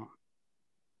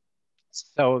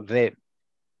so the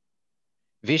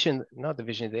vision, not the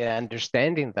vision, the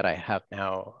understanding that I have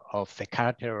now of the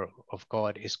character of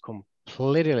God is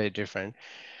completely different.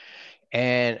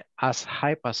 And as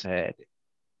Hypa said,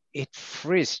 it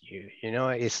frees you, you know,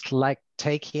 it's like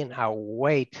taking a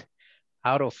weight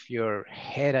out of your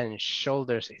head and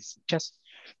shoulders. It's just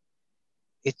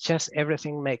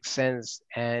everything makes sense,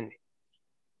 and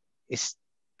it's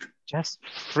just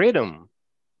freedom,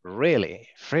 really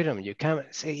freedom. You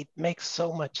can't say it makes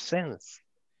so much sense,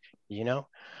 you know.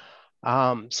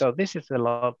 So this is the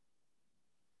love.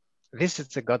 This is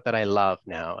the God that I love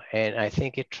now, and I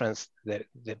think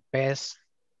the best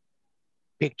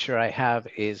picture I have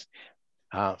is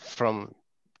from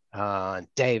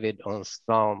David on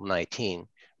Psalm 19,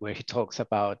 where he talks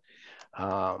about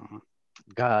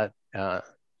God's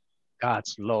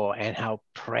law and how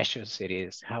precious it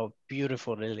is, how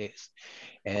beautiful it is,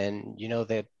 and you know,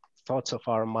 the thoughts of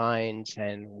our minds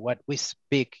and what we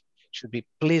speak should be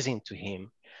pleasing to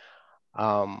Him.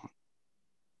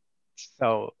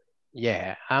 So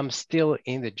yeah, I'm still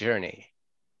in the journey,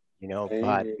 you know,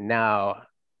 but now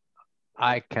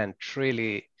I can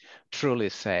truly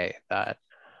say that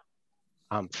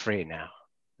I'm free now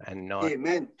and not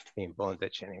Amen. in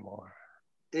bondage anymore.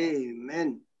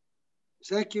 Amen.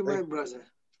 Thank you, my brother.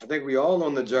 I think we all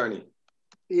on the journey.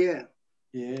 Yeah.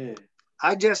 Yeah.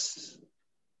 I just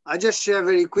share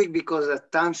very quick because the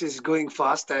time is going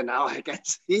faster now. I can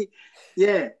see.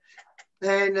 Yeah.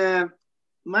 And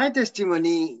my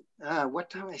testimony, what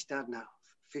time I start now?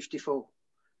 54.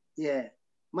 Yeah.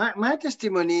 My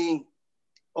testimony,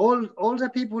 all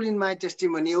the people in my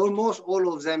testimony, almost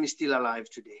all of them is still alive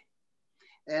today.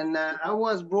 And I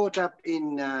was brought up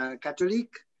in Catholic,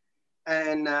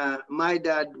 and my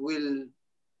dad will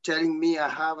telling me I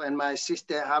have and my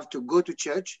sister have to go to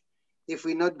church. If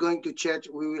we're not going to church,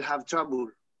 we will have trouble.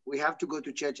 We have to go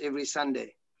to church every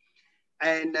Sunday.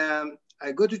 And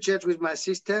I go to church with my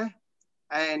sister,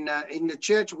 and in the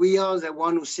church, we are the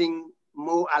one who sing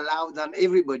more aloud than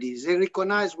everybody. They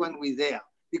recognize when we're there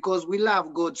because we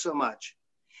love God so much.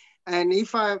 And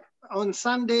on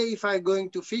Sunday, if I'm going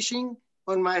to fishing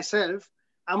on myself,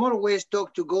 I'm always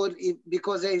talk to God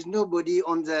because there is nobody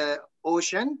on the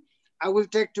ocean. I will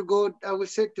say to God, I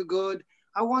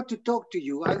want to talk to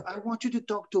you. I want you to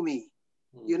talk to me.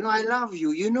 You know, I love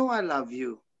you. You know, I love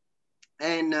you.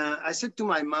 And I said to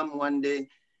my mom one day,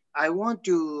 I want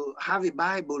to have a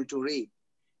Bible to read.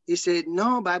 He said,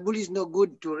 no, Bible is not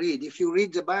good to read. If you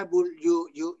read the Bible,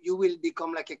 you will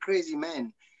become like a crazy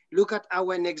man. Look at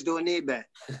our next door neighbor.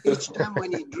 Each time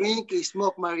when he drink, he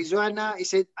smoke marijuana. He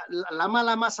said, lama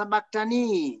lama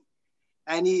sabaktani.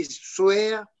 And he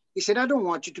swear, he said, I don't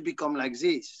want you to become like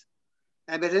this.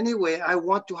 But anyway, I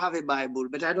want to have a Bible,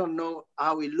 but I don't know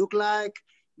how it look like.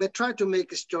 But try to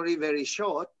make a story very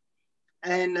short.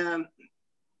 And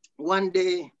one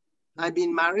day I've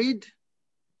been married,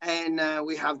 and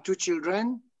we have 2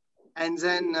 children. And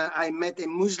then I met a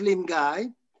Muslim guy,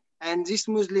 and this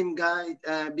Muslim guy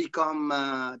become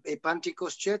a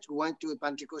Pentecost church, went to a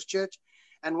Pentecost church.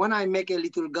 And when I make a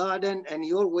little garden, and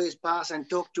he always pass and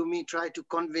talk to me, try to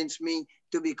convince me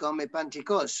to become a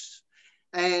Pentecost.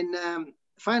 And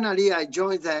finally I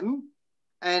joined them,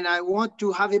 and I want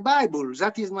to have a Bible.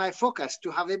 That is my focus, to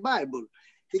have a Bible.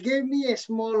 He gave me a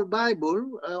small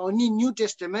Bible, only New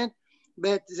Testament,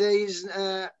 but there is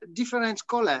different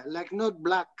color, like not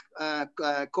black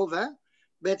cover,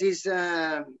 but it's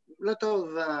a lot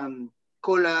of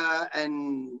color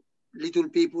and little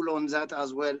people on that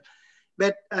as well.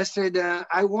 But I said,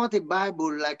 I want a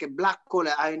Bible like a black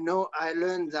color. I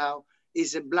learned that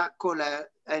it's a black color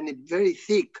and it's very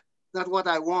thick. That's what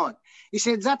I want. He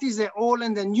said, that is the Old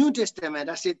and the New Testament.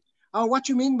 I said, oh, what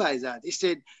you mean by that? He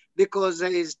said, because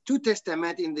there is 2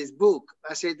 testaments in this book.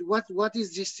 I said, what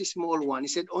is this small one? He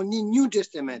said, only New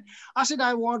Testament. I said,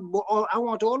 I want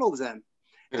all of them.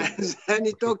 And then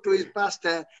he talked to his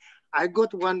pastor. I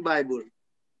got one Bible.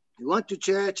 He went to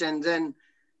church, and then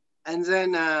And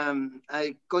then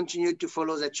I continued to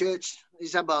follow the church.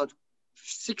 It's about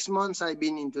 6 months I've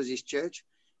been into this church.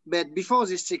 But before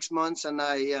these 6 months, and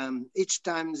each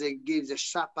time they give the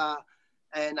supper,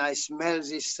 and I smell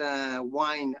this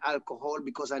wine, alcohol,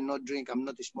 because I'm not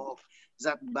a smoke.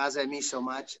 That bothers me so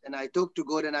much. And I talked to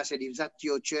God and I said, if that's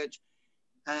your church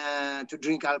to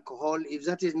drink alcohol, if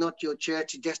that is not your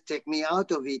church, just take me out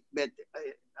of it. But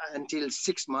until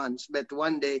 6 months. But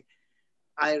one day,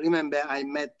 I remember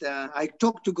I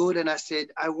talked to God and I said,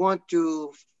 I want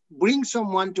to bring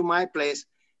someone to my place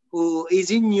who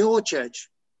is in your church.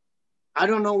 I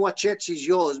don't know what church is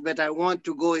yours, but I want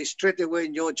to go straight away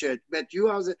in your church. But you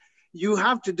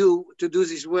have to do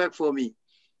this work for me.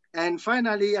 And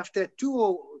finally, after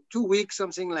two weeks,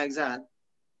 something like that,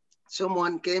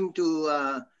 someone came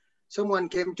to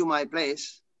my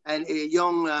place, and a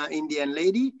young Indian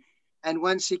lady. And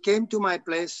when she came to my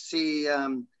place,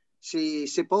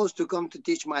 she's supposed to come to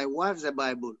teach my wife the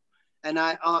Bible. And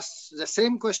I asked the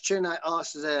same question I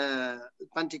asked the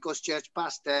Pentecost church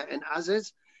pastor and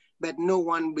others, but no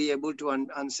one be able to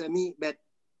answer me. But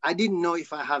I didn't know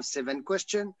if I have 7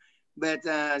 questions. But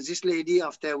this lady,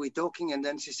 after we talking, and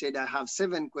then she said, I have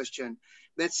 7 questions.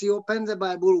 But she opened the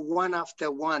Bible one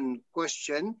after one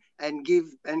question and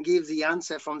give the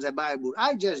answer from the Bible.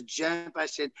 I just jumped. I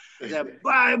said, the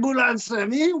Bible answer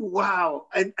me? Wow.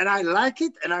 And I like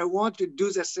it, and I want to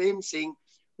do the same thing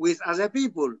with other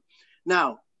people.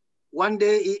 Now, one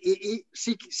day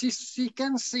she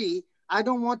can see I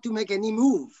don't want to make any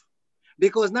move,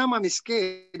 because now I'm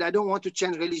scared. I don't want to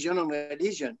change religion on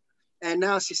religion. And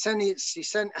now she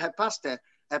sent her pastor.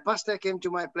 Her pastor came to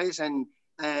my place and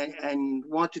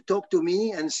want to talk to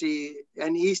me, and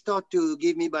he started to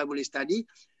give me Bible study.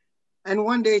 And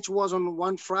one day, it was on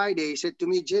one Friday, he said to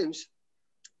me, James,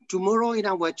 tomorrow in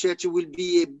our church will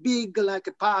be a big like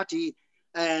a party,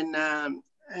 and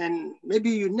maybe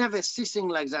you never see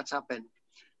things like that happen.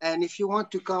 And if you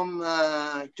want to come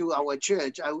to our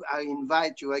church, I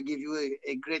invite you. I give you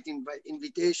a great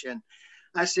invitation.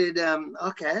 I said,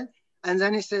 okay. And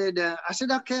then he said, I said,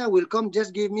 okay, I will come.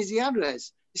 Just give me the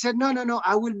address. He said, no,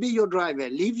 I will be your driver.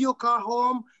 Leave your car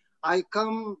home. I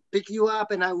come pick you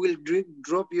up and I will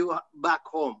drop you back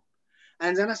home.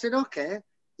 And then I said, okay.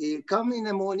 He come in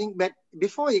the morning. But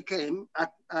before he came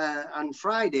on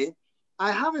Friday,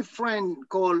 I have a friend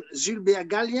called Gilbert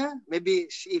Gallia. Maybe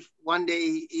if one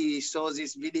day he saw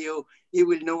this video, he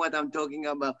will know what I'm talking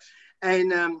about.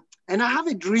 And I have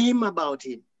a dream about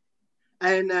him.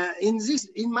 And in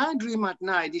my dream at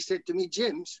night, he said to me,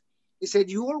 James, he said,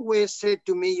 you always said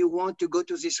to me you want to go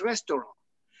to this restaurant.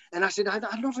 And I said, I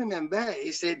don't remember.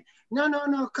 He said,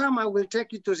 no, come, I will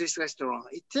take you to this restaurant.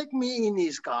 He took me in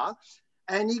his car,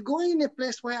 and he go in a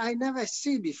place where I never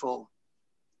see before.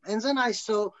 And then I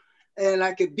saw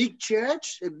like a big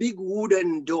church, a big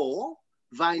wooden door,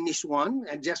 vintage one,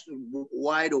 and just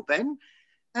wide open.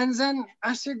 And then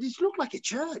I said, this looks like a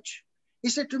church. He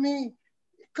said to me,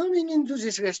 coming into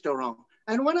this restaurant.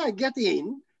 And when I get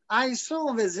in, I saw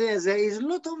over there is a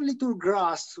lot of little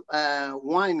grass,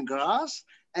 wine grass,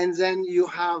 and then you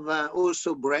have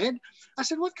also bread. I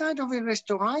said, what kind of a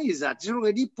restaurant is that? You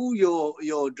already put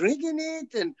your drink in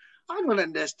it? And I don't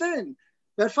understand.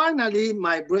 But finally,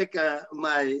 my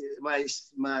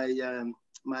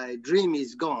dream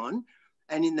is gone.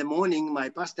 And in the morning, my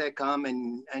pastor come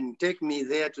and take me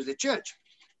there to the church.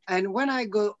 And when I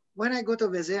got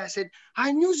over there, I said,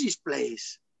 I knew this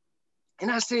place. And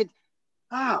I said,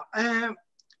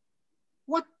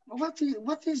 what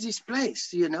is this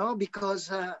place, you know, because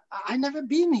I never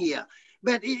been here,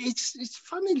 but it's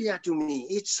familiar to me.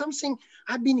 It's something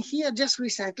I've been here just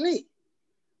recently.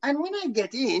 And when I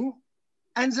get in,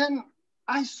 and then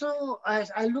I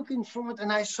look in front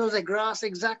and I saw the grass,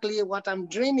 exactly what I'm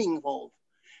dreaming of,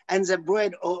 and the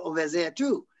bread over there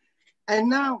too. And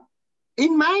now,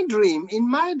 in my dream,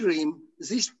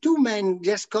 these 2 men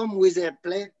just come with a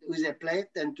plate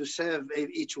and to serve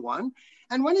each one.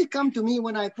 And when he come to me,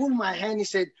 when I pull my hand, he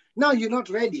said, no, you're not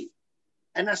ready.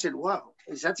 And I said, wow,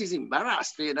 that is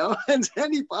embarrassed, you know. And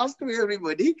then he passed to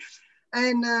everybody.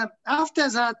 And after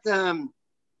that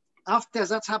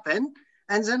happened,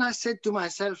 and then I said to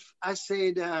myself, why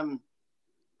I'm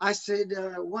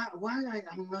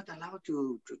not allowed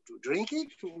to drink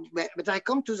it? But I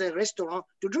come to the restaurant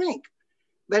to drink.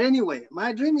 But anyway,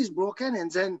 my dream is broken. And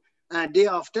then day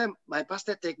after, my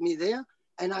pastor take me there,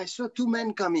 and I saw 2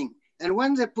 men coming. And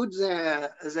when they put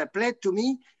the plate to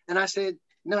me, and I said,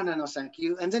 no, thank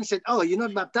you. And then he said, oh, you're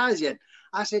not baptized yet.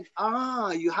 I said,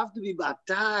 you have to be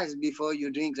baptized before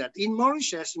you drink that. In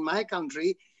Mauritius, in my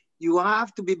country, you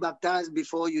have to be baptized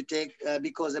before you take,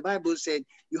 because the Bible said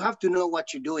you have to know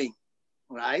what you're doing.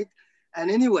 right? And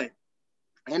anyway,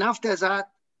 and after that,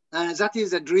 that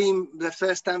is a dream, the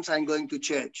first time I'm going to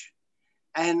church.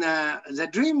 And the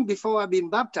dream before I've been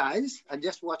baptized, I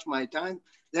just watch my time.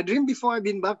 The dream before I've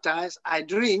been baptized, I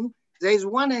dream there is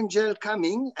one angel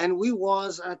coming, and we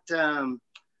was at an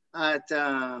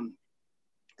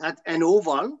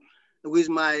oval with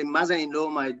my mother-in-law,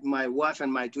 my wife,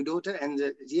 and my two daughters. And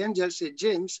the angel said,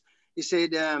 James, he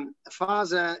said,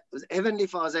 Father, Heavenly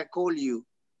Father call you,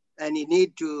 and he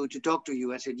need to talk to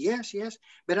you. I said, yes, yes.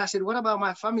 But I said, what about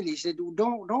my family? He said,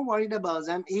 don't worry about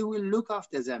them. He will look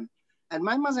after them. And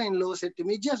my mother-in-law said to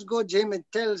me, just go, Jim, and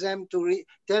tell them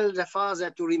tell the father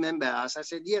to remember us. I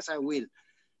said, yes, I will.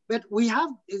 But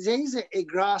there is a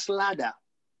grass ladder.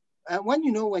 When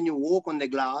you walk on the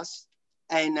grass,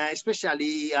 and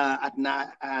especially at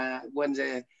night, when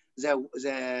the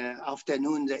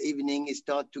afternoon, the evening, it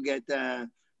starts to get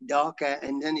darker,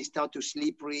 and then it starts to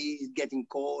slippery, it's getting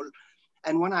cold.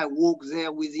 And when I walk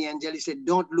there with the angel, he said,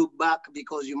 don't look back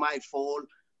because you might fall.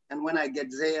 And when I get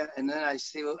there, and then I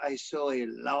saw a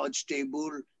large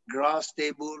table, grass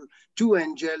table, two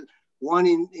angels, one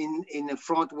in the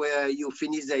front where you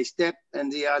finish the step,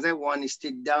 and the other one is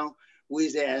sit down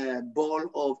with a ball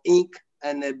of ink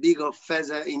and a big of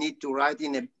feather in it to write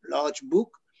in a large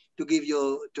book to give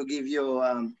your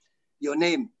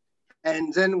name.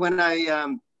 And then when I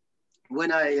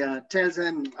tell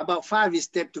them about 5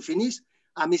 steps to finish,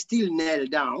 I'm still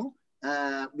nailed down.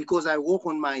 Because I walk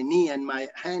on my knee and my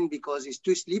hand because it's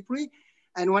too slippery.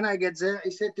 And when I get there, he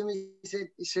said to me,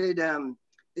 he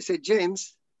said,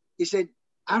 James, he said,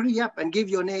 hurry up and give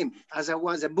your name. As I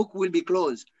was, the book will be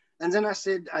closed. And then I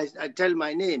said, I tell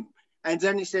my name. And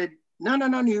then he said, no,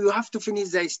 you have to finish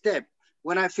the step.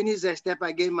 When I finish the step,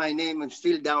 I gave my name. I'm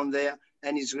still down there,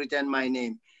 and it's written my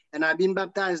name. And I've been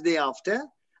baptized day after.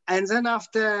 And then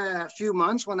after a few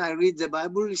months, when I read the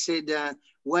Bible, he said,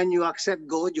 when you accept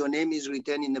God, your name is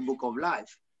written in the book of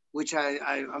life, which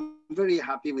I'm very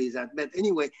happy with that. But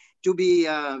anyway, to be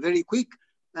very quick,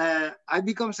 I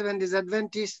become Seventh-day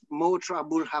Adventist, more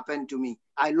trouble happened to me.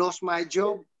 I lost my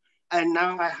job, and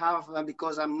now I have,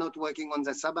 because I'm not working on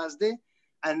the Sabbath day.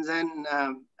 And then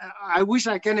I wish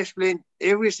I can explain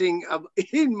everything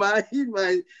in my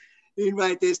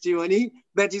testimony,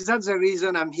 but it's not the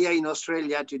reason I'm here in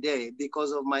Australia today,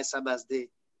 because of my Sabbath day.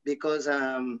 Because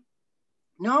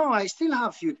no, I still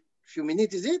have few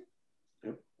minutes, is it?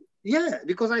 Yep. Yeah,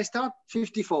 because I start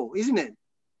 54, isn't it?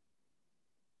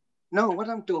 No, what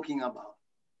I'm talking about.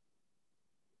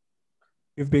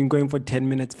 You've been going for 10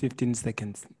 minutes, 15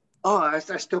 seconds. Oh, I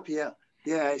stop here.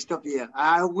 Yeah, I stop here.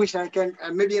 I wish I can,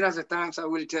 maybe another times I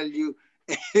will tell you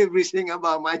everything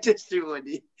about my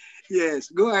testimony. Yes,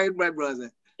 go ahead, my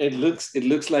brother. It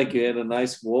looks like you had a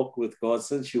nice walk with God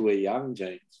since you were young,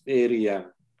 James, very young.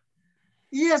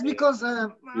 Yes, because I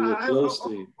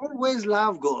always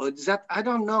love God. That I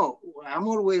don't know. I'm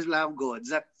always love God.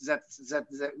 That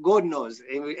God knows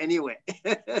anyway.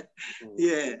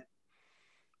 Yeah.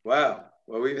 Wow.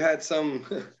 Well, we've had some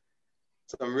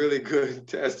really good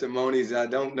testimonies. I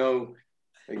don't know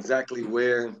exactly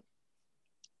where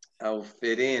I'll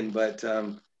fit in, but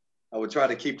I will try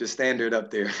to keep the standard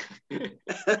up there.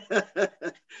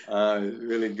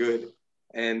 Really good.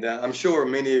 And I'm sure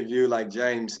many of you, like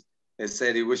James, has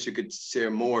said he wish you could share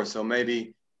more. So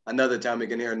maybe another time we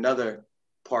can hear another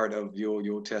part of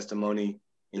your testimony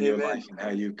in your life and how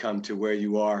you come to where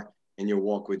you are in your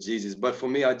walk with Jesus. But for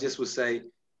me, I just would say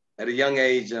at a young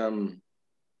age,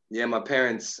 my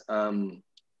parents, when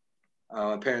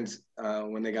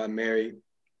they got married,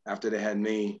 after they had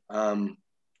me,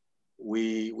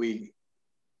 we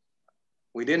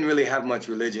didn't really have much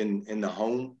religion in the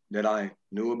home that I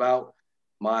knew about.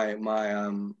 My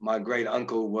great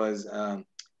uncle was a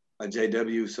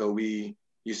JW, so we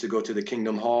used to go to the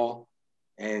Kingdom Hall,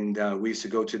 and we used to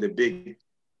go to the big,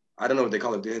 I don't know what they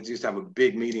call it. They used to have a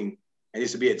big meeting, and it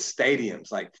used to be at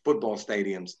stadiums, like football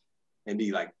stadiums, and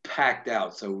be like packed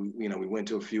out. So we went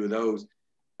to a few of those.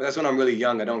 But that's when I'm really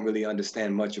young. I don't really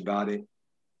understand much about it,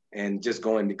 and just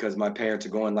going because my parents are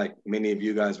going, like many of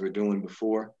you guys were doing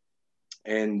before.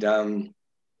 And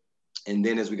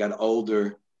then as we got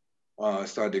older,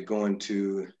 started going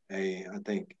to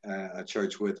a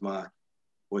church with my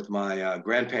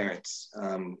grandparents,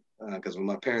 because when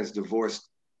my parents divorced,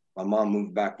 my mom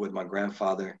moved back with my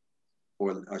grandfather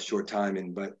for a short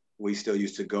time, but we still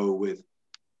used to go with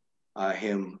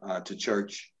him to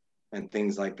church and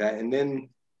things like that. And then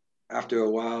after a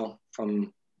while,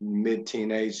 from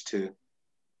mid-teenage to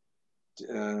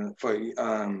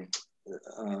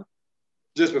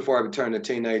just before I turned a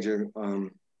teenager,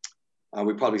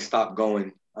 we probably stopped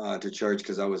going to church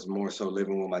because I was more so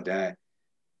living with my dad.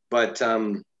 But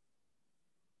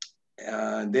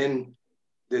then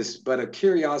a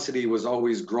curiosity was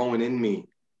always growing in me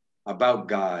about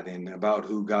God and about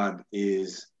who God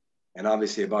is, and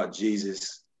obviously about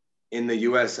Jesus. In the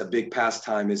US, a big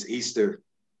pastime is Easter.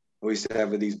 We used to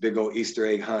have these big old Easter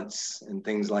egg hunts and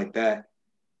things like that.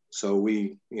 So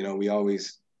we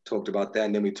always talked about that.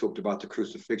 And then we talked about the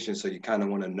crucifixion. So you kind of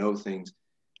want to know things.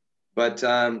 But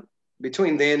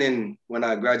between then and when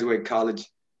I graduated college,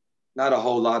 not a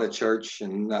whole lot of church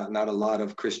and not a lot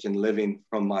of Christian living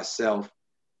from myself.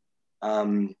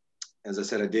 As I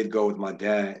said, I did go with my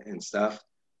dad and stuff.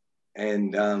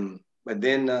 And but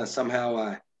then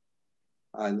somehow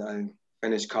I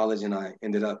finished college and I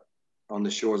ended up on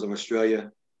the shores of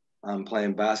Australia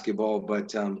playing basketball.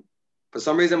 But for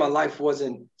some reason, my life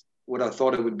wasn't what I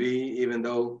thought it would be, even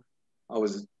though I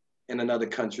was in another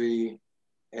country,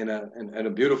 in a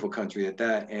beautiful country at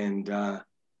that, and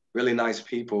really nice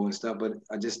people and stuff. But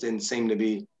I just didn't seem to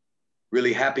be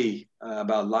really happy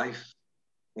about life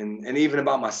and even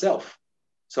about myself.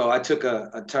 So I took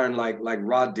a turn like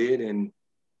Rod did, and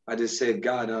I just said,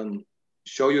 God,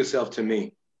 show yourself to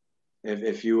me.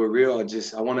 If you were real,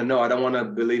 I want to know. I don't want to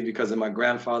believe because of my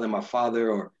grandfather, my father,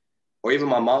 or even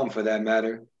my mom for that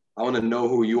matter. I want to know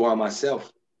who you are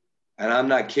myself. And I'm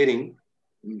not kidding.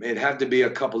 It'd have to be a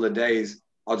couple of days.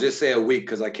 I'll just say a week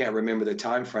because I can't remember the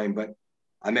time frame, but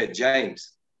I met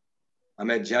James. And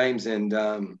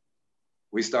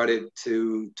we started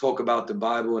to talk about the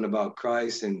Bible and about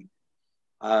Christ. And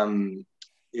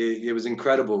it was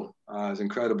incredible.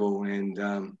 And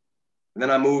then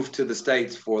I moved to the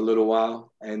States for a little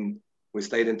while and we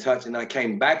stayed in touch. And I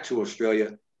came back to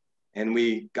Australia and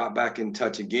we got back in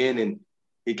touch again. And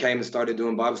he came and started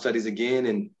doing Bible studies again.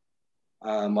 And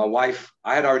my wife,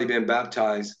 I had already been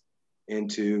baptized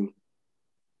into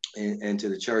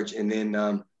the church. And then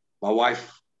my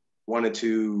wife wanted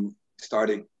to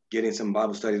started getting some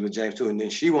Bible studies with James too. And then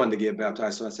she wanted to get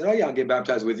baptized. So I said, oh yeah, I'll get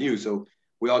baptized with you. So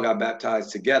we all got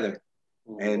baptized together.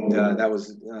 And that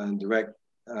was direct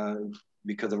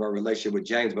because of our relationship with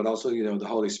James, but also, the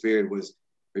Holy Spirit was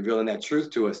revealing that truth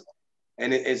to us.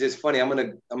 And it's just funny. I'm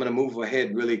gonna move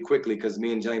ahead really quickly because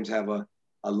me and James have a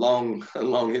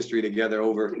long history together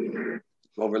over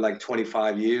like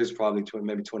 25 years, probably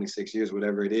maybe 26 years,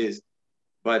 whatever it is.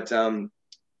 But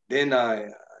then I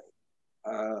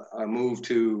moved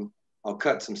to, I'll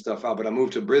cut some stuff out, but I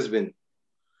moved to Brisbane.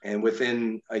 And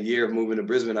within a year of moving to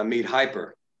Brisbane, I meet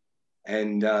Hyper.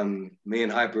 And me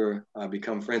and Hyper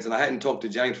become friends. And I hadn't talked to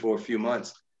James for a few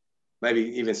months,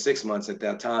 maybe even 6 months at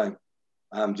that time,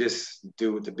 just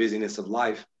due with the busyness of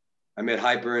life. I met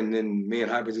Hyper, and then me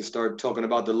and Hyper just started talking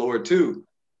about the Lord too.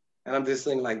 And I'm just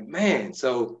thinking like, man,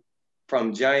 so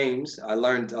from James, I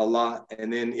learned a lot.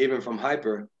 And then even from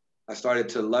Hyper, I started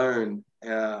to learn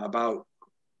about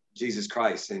Jesus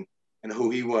Christ and who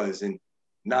he was, and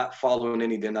not following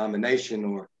any denomination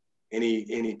or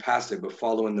any pastor, but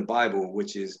following the Bible,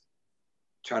 which is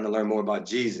trying to learn more about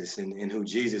Jesus and who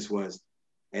Jesus was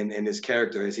and his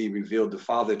character as he revealed the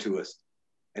Father to us.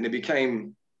 And it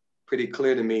became pretty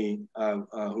clear to me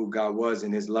who God was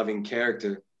and his loving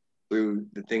character through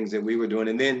the things that we were doing.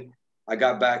 And then I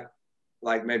got back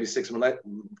like maybe 6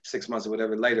 months or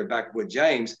whatever later, back with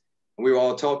James, and we were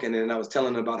all talking, and I was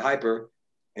telling him about Hyper.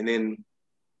 And then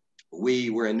we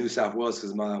were in New South Wales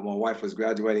because my wife was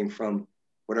graduating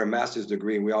with her master's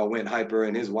degree, and we all went. Hyper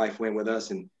and his wife went with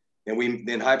us, and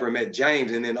then Hyper met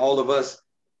James, and then all of us,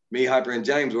 me, Hyper, and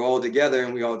James, were all together,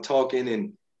 and we all talking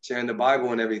and sharing the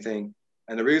Bible and everything.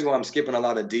 And the reason why I'm skipping a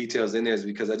lot of details in there is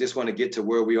because I just want to get to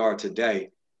where we are today,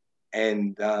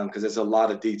 and because there's a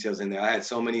lot of details in there. I had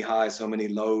so many highs, so many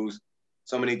lows,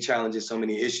 so many challenges, so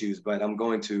many issues, but I'm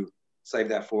going to save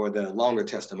that for the longer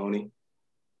testimony.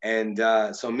 And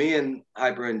so me and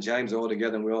Hyper and James are all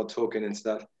together, and we're all talking and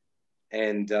stuff.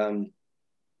 And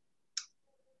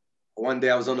one day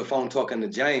I was on the phone talking to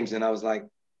James, and I was like,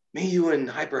 me, you, and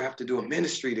Hyper have to do a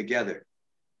ministry together.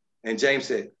 And James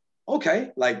said,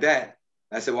 okay, like that.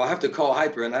 I said, well, I have to call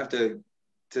Hyper and I have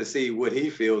to see what he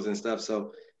feels and stuff.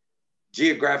 So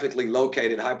geographically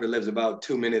located, Hyper lives about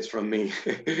 2 minutes from me.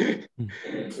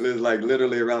 Lives like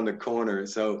literally around the corner.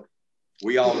 So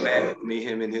we all met, me,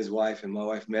 him, and his wife, and my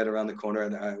wife met around the corner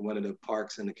at one of the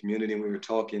parks in the community, and we were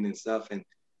talking and stuff. And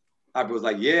Hyper was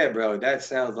like, yeah, bro, that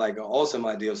sounds like an awesome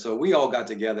idea. So we all got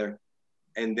together,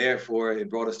 and therefore it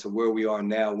brought us to where we are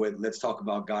now with Let's Talk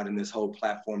About God and this whole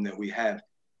platform that we have.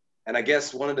 And I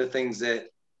guess one of the things that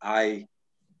I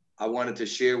wanted to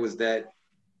share was that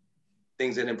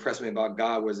things that impressed me about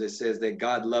God was it says that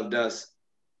God loved us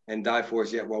and died for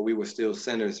us yet while we were still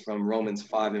sinners, from Romans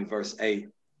 5 and verse 8.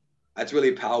 That's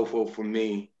really powerful for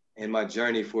me in my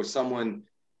journey, for someone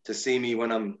to see me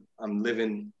when I'm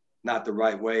living not the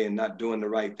right way and not doing the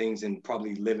right things and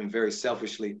probably living very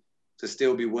selfishly, to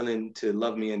still be willing to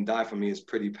love me and die for me is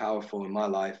pretty powerful in my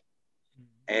life.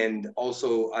 And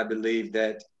also, I believe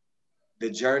that the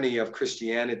journey of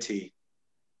Christianity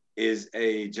is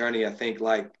a journey, I think,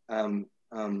 like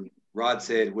Rod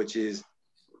said, which is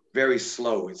very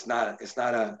slow. It's not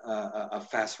a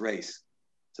fast race.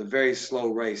 It's a very slow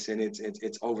race, and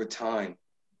it's over time.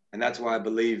 And that's why I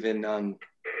believe in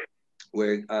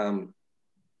where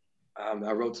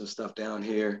I wrote some stuff down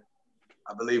here.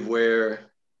 I believe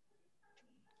where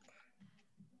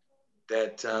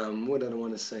that what did I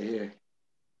want to say here?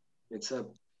 It's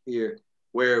up here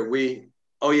where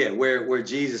where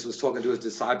Jesus was talking to his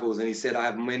disciples, and he said, I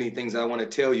have many things I want to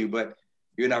tell you, but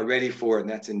you're not ready for it. And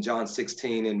that's in John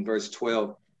 16 and verse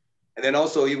 12. And then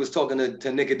also he was talking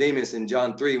to Nicodemus in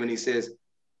John 3 when he says,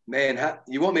 man,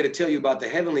 you want me to tell you about the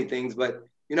heavenly things, but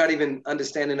you're not even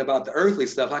understanding about the earthly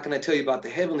stuff. How can I tell you about the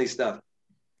heavenly stuff?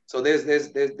 So there's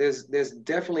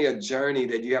definitely a journey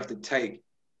that you have to take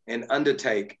and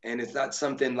undertake. And it's not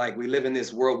something like, we live in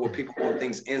this world where people want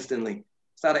things instantly.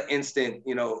 It's not an instant,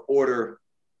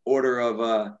 order of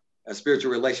a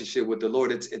spiritual relationship with the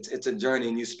Lord. It's a journey,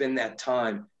 and you spend that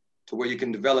time to where you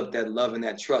can develop that love and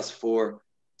that trust for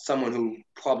someone who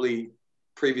probably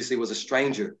previously was a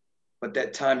stranger. But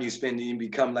that time you spend, you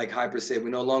become, like Hyper said,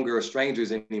 we no longer are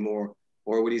strangers anymore,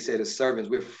 or what he said, as servants.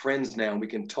 We're friends now, and we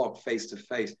can talk face to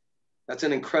face. That's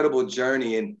an incredible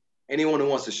journey, and anyone who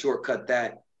wants to shortcut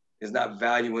that is not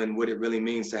valuing what it really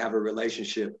means to have a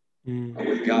relationship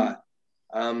with God.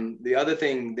 The other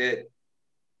thing that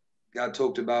God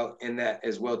talked about in that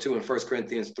as well too, in 1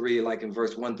 Corinthians 3, like in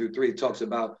verse 1 through 3, it talks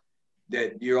about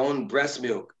that your own breast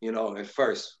milk, at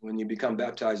first, when you become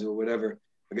baptized or whatever,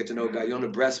 or get to know God, you're on the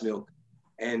breast milk.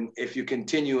 And if you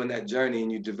continue in that journey and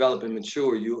you develop and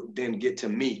mature, you then get to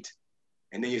meat.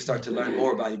 And then you start to learn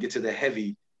more about it. You get to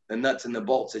the nuts and the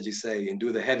bolts, as you say, and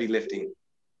do the heavy lifting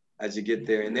as you get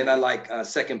there. And then I like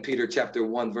 2 Peter chapter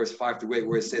 1, verse 5 through 8,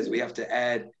 where it says we have to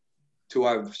add to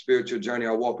our spiritual journey,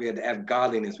 our walk, we have to add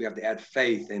godliness, we have to add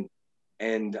faith,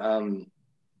 and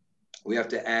we have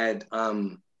to add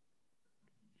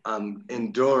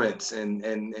endurance and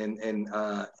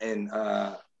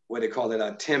what they call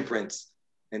it, temperance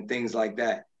and things like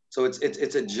that. So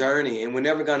it's a journey, and we're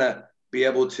never gonna be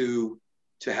able to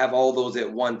have all those at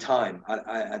one time.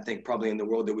 I think probably in the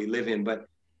world that we live in, but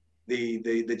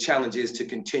the challenge is to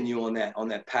continue on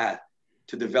that path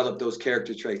to develop those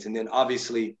character traits. And then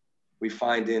obviously we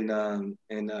find in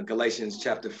Galatians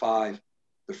chapter 5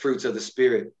 the fruits of the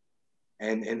Spirit,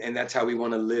 and that's how we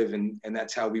want to live, and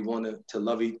that's how we want to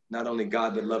love not only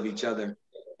God but love each other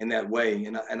in that way.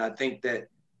 And I think that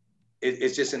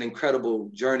it's just an incredible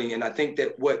journey. And I think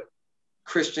that what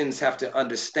Christians have to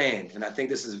understand, and I think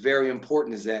this is very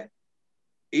important, is that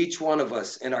each one of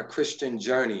us in our Christian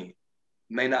journey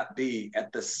may not be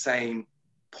at the same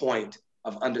point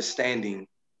of understanding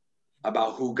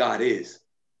about who God is.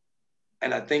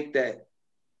 And I think that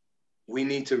we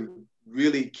need to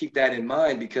really keep that in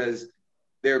mind, because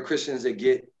there are Christians that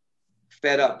get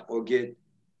fed up or get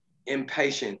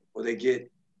impatient, or they get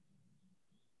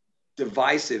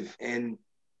divisive and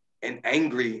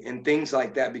angry and things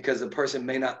like that, because the person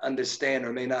may not understand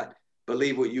or may not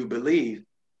believe what you believe.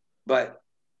 But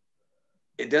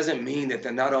it doesn't mean that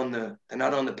they're not on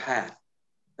the path.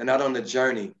 They're not on the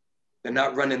journey. They're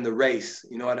not running the race.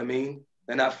 You know what I mean?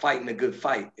 They're not fighting a good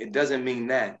fight. It doesn't mean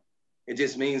that. It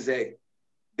just means that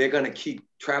they're going to keep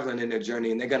traveling in their journey,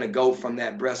 and they're going to go from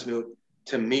that breast milk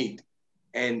to meat.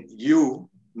 And you,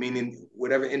 meaning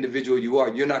whatever individual you are,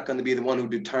 you're not going to be the one who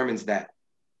determines that.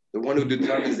 The one who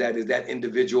determines that is that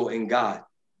individual in God.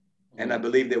 And I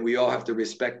believe that we all have to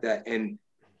respect that. And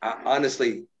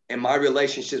honestly, in my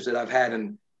relationships that I've had,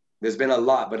 and there's been a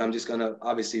lot, but I'm just going to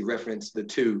obviously reference the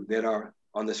two that are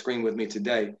on the screen with me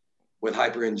today, with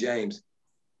Hyper and James.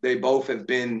 They both have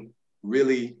been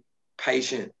really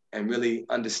patient and really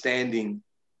understanding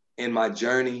in my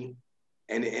journey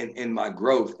and in my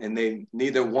growth. And they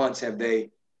neither once have they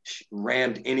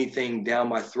rammed anything down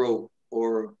my throat,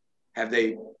 or have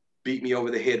they beat me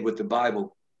over the head with the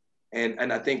Bible.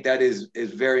 And I think that is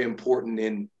very important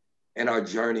in our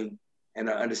journey and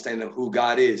our understanding of who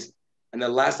God is. And the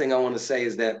last thing I want to say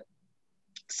is that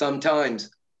sometimes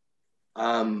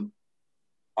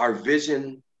our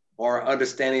vision or our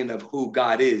understanding of who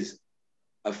God is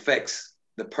affects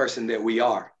the person that we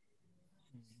are.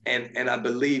 And I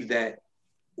believe that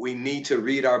we need to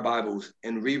read our Bibles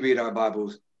and reread our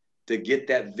Bibles to get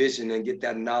that vision and get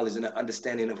that knowledge and the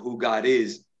understanding of who God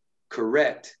is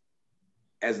correct,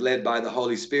 as led by the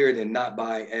Holy Spirit and not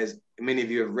by, as many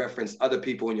of you have referenced, other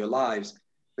people in your lives,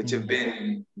 which have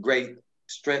been great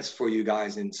strengths for you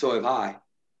guys, and so have I.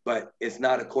 But it's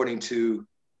not according to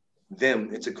them.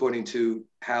 It's according to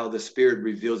how the Spirit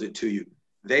reveals it to you.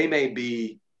 They may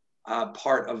be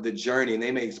part of the journey and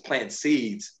they may plant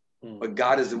seeds, but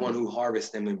God is the one who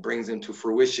harvests them and brings them to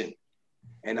fruition.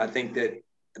 And I think that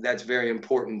that's very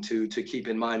important to keep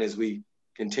in mind as we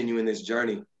continue in this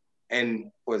journey.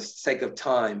 And for the sake of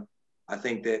time, I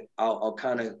think that I'll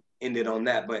kind of end it on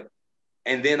that.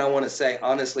 And then I want to say,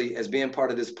 honestly, as being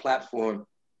part of this platform,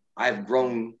 I've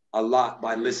grown a lot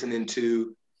by listening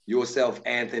to yourself,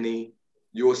 Anthony,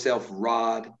 yourself,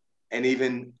 Rod, and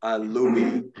even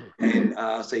Louis, and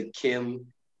I'll say Kim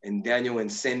and Daniel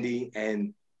and Cindy,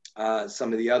 and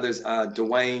some of the others,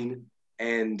 Dwayne,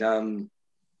 and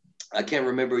I can't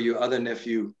remember your other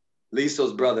nephew,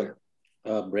 Lisa's brother.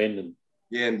 Brandon.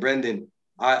 Yeah, and Brendan.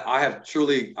 I have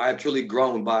truly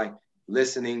grown by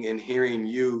listening and hearing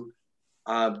you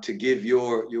to give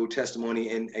your testimony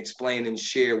and explain and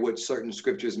share what certain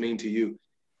scriptures mean to you.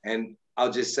 And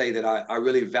I'll just say that I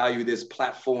really value this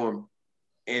platform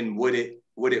and what it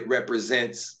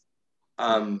represents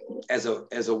as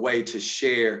a way to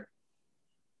share.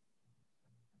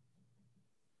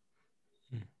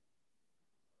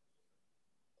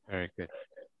 Very good.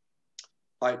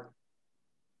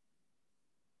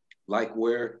 Like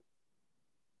where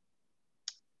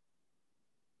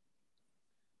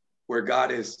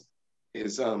God is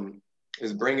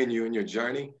bringing you in your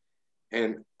journey.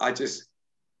 And I just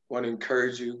want to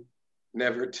encourage you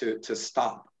never to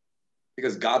stop,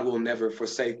 because God will never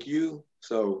forsake you.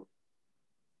 So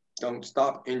don't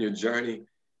stop in your journey.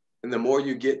 And the more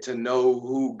you get to know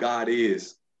who God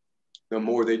is, the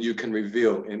more that you can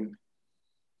reveal. And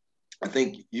I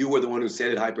think you were the one who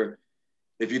said it, Hyper.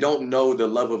 If you don't know the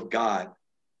love of God,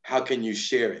 how can you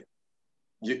share it?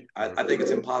 I think it's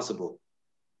impossible.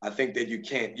 I think that you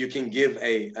can't. You can give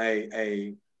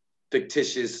a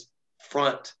fictitious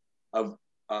front of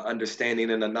understanding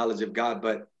and a knowledge of God,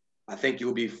 but I think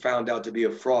you'll be found out to be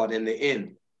a fraud in the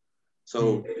end.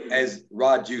 So as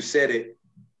Rod, you said it,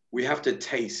 we have to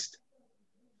taste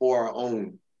for our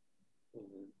own,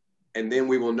 and then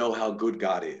we will know how good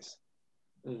God is.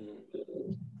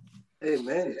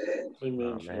 Amen.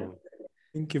 Amen.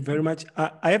 Thank you very much.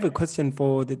 I have a question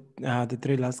for the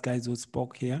three last guys who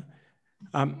spoke here.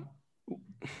 I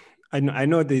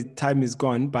know the time is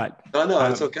gone, but no,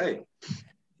 it's okay.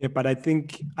 Yeah, but I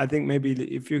think maybe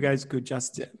if you guys could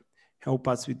just help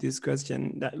us with this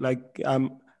question, that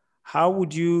how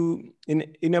would you,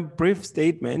 in a brief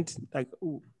statement, like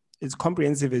as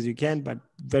comprehensive as you can, but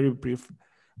very brief,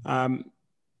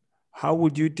 how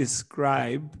would you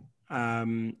describe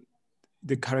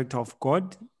the character of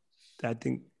God? I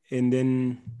think, and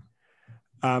then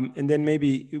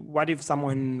maybe what if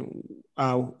someone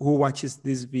who watches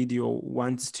this video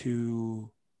wants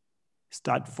to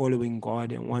start following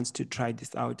God and wants to try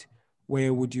this out?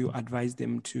 Where would you advise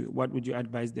them to? What would you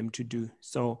advise them to do?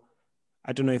 So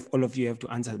I don't know if all of you have to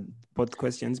answer both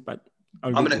questions, but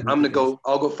I'll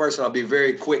go first, and I'll be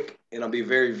very quick and I'll be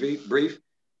very brief.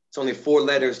 It's only 4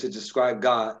 letters to describe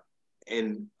God,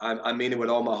 and I mean it with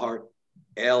all my heart.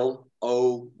 LOVE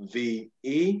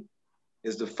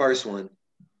is the first one.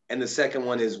 And the second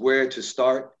one is where to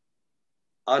start.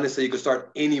 Honestly, you can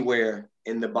start anywhere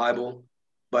in the Bible,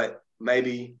 but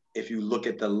maybe if you look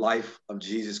at the life of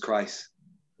Jesus Christ,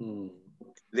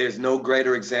 there's no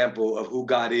greater example of who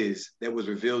God is that was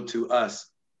revealed to us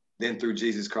than through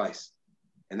Jesus Christ.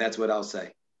 And that's what I'll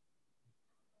say.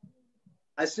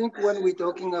 I think when we're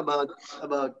talking about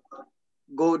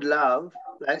God love,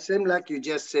 same like you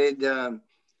just said,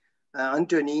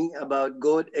 Anthony, about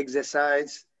God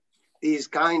exercise is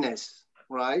kindness,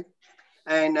 right?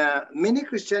 And many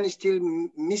Christians still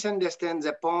misunderstand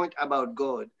the point about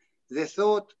God. They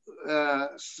thought,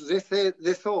 actually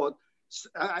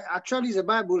the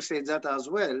Bible says that as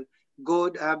well,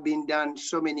 God have been done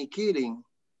so many killing,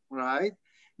 right?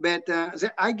 But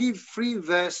I give 3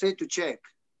 verses to check,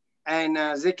 and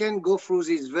they can go through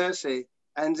these verses,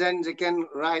 and then they can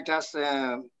write us,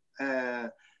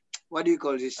 what do you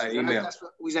call this? Email.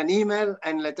 With an email,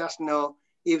 and let us know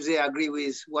if they agree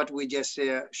with what we just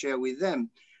share with them.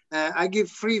 I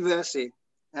give 3 verses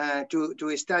to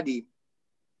a study.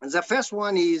 The first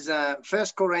one is 1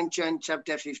 Corinthians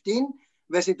chapter 15,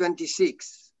 verse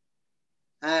 26.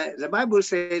 The Bible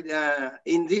said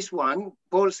in this one,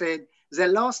 Paul said, the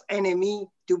last enemy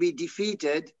to be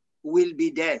defeated will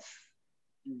be death.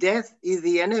 Death is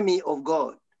the enemy of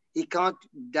God. He can't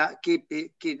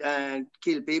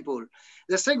kill people.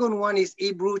 The second one is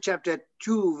Hebrew chapter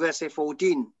 2, verse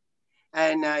 14.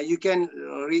 And you can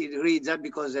read that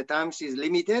because the time is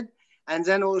limited. And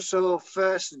then also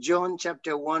 1 John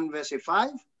chapter 1, verse 5.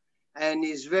 And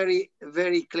it's very,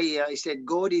 very clear. He said,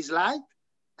 God is light.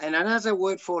 And another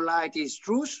word for light is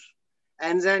truth.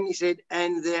 And then he said,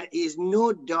 and there is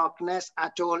no darkness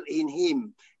at all in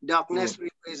him. Darkness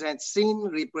represents sin,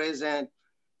 represents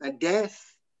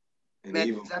death, and but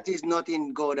evil. That is not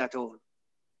in God at all.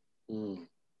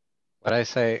 What I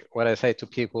say to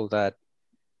people that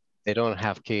they don't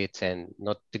have kids and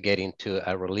not to get into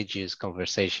a religious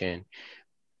conversation,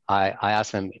 I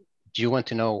ask them, do you want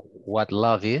to know what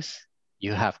love is?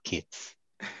 You have kids.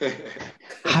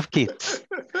 Have kids.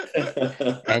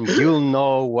 And you'll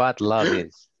know what love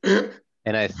is.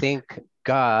 And I think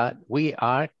we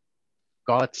are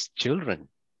God's children.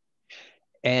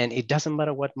 And it doesn't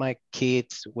matter what my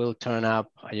kids will turn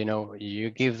up, you know,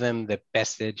 you give them the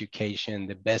best education,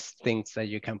 the best things that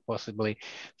you can possibly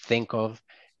think of,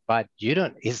 but you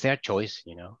don't, it's their choice,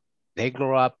 you know. They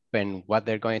grow up and what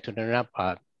they're going to turn up,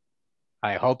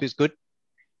 I hope is good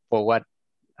for what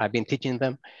I've been teaching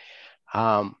them.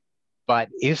 But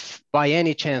if by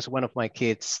any chance one of my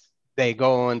kids, they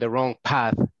go on the wrong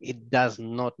path, it does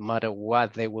not matter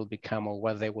what they will become or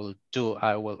what they will do.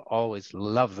 I will always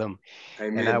love them.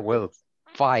 Amen. And I will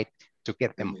fight to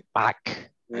get them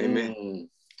back. Amen.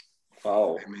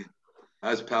 Wow. Amen.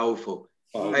 That's powerful.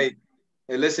 Wow. Hey,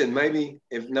 listen, maybe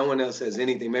if no one else has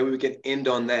anything, maybe we can end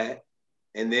on that.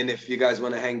 And then if you guys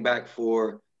want to hang back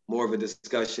for more of a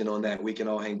discussion on that, we can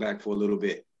all hang back for a little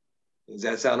bit. Does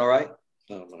that sound all right?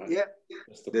 Yeah.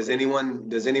 Does anyone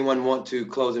want to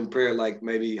close in prayer, like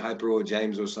maybe Hyper or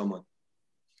James or someone?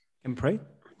 And pray?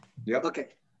 Yep. Okay.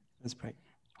 Let's pray.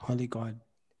 Holy God,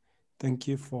 thank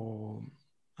you for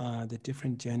the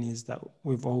different journeys that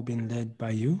we've all been led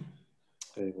by you.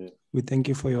 Amen. We thank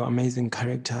you for your amazing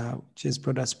character, which has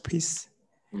brought us peace.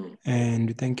 And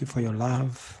we thank you for your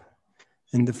love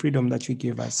and the freedom that you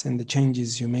give us and the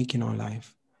changes you make in our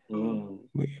life.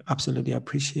 We absolutely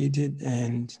appreciate it.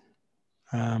 And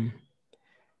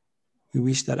we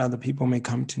wish that other people may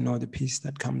come to know the peace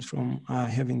that comes from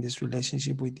having this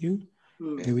relationship with you.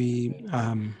 May we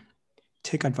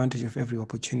take advantage of every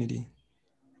opportunity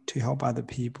to help other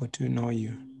people to know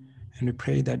you. And we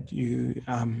pray that you,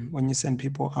 when you send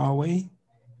people our way,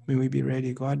 may we be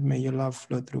ready, God. May your love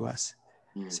flow through us.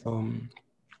 So,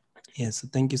 so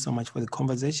thank you so much for the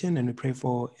conversation. And we pray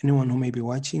for anyone who may be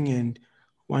watching and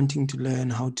wanting to learn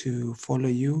how to follow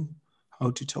you,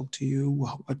 how to talk to you,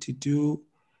 what to do.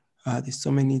 There's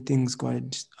so many things,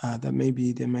 God, that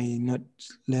maybe they may not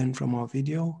learn from our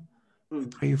video. We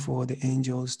pray for the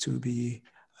angels to be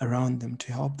around them,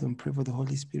 to help them. Pray for the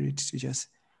Holy Spirit to just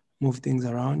move things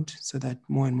around so that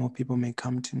more and more people may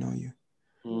come to know you.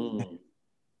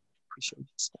 Appreciate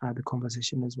the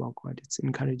conversation as well, God. It's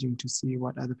encouraging to see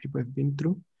what other people have been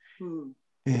through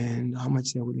and how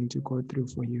much they're willing to go through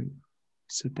for you.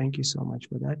 So thank you so much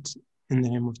for that. In the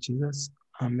name of Jesus,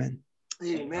 amen.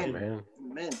 Amen. Amen.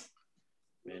 Amen.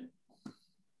 Amen.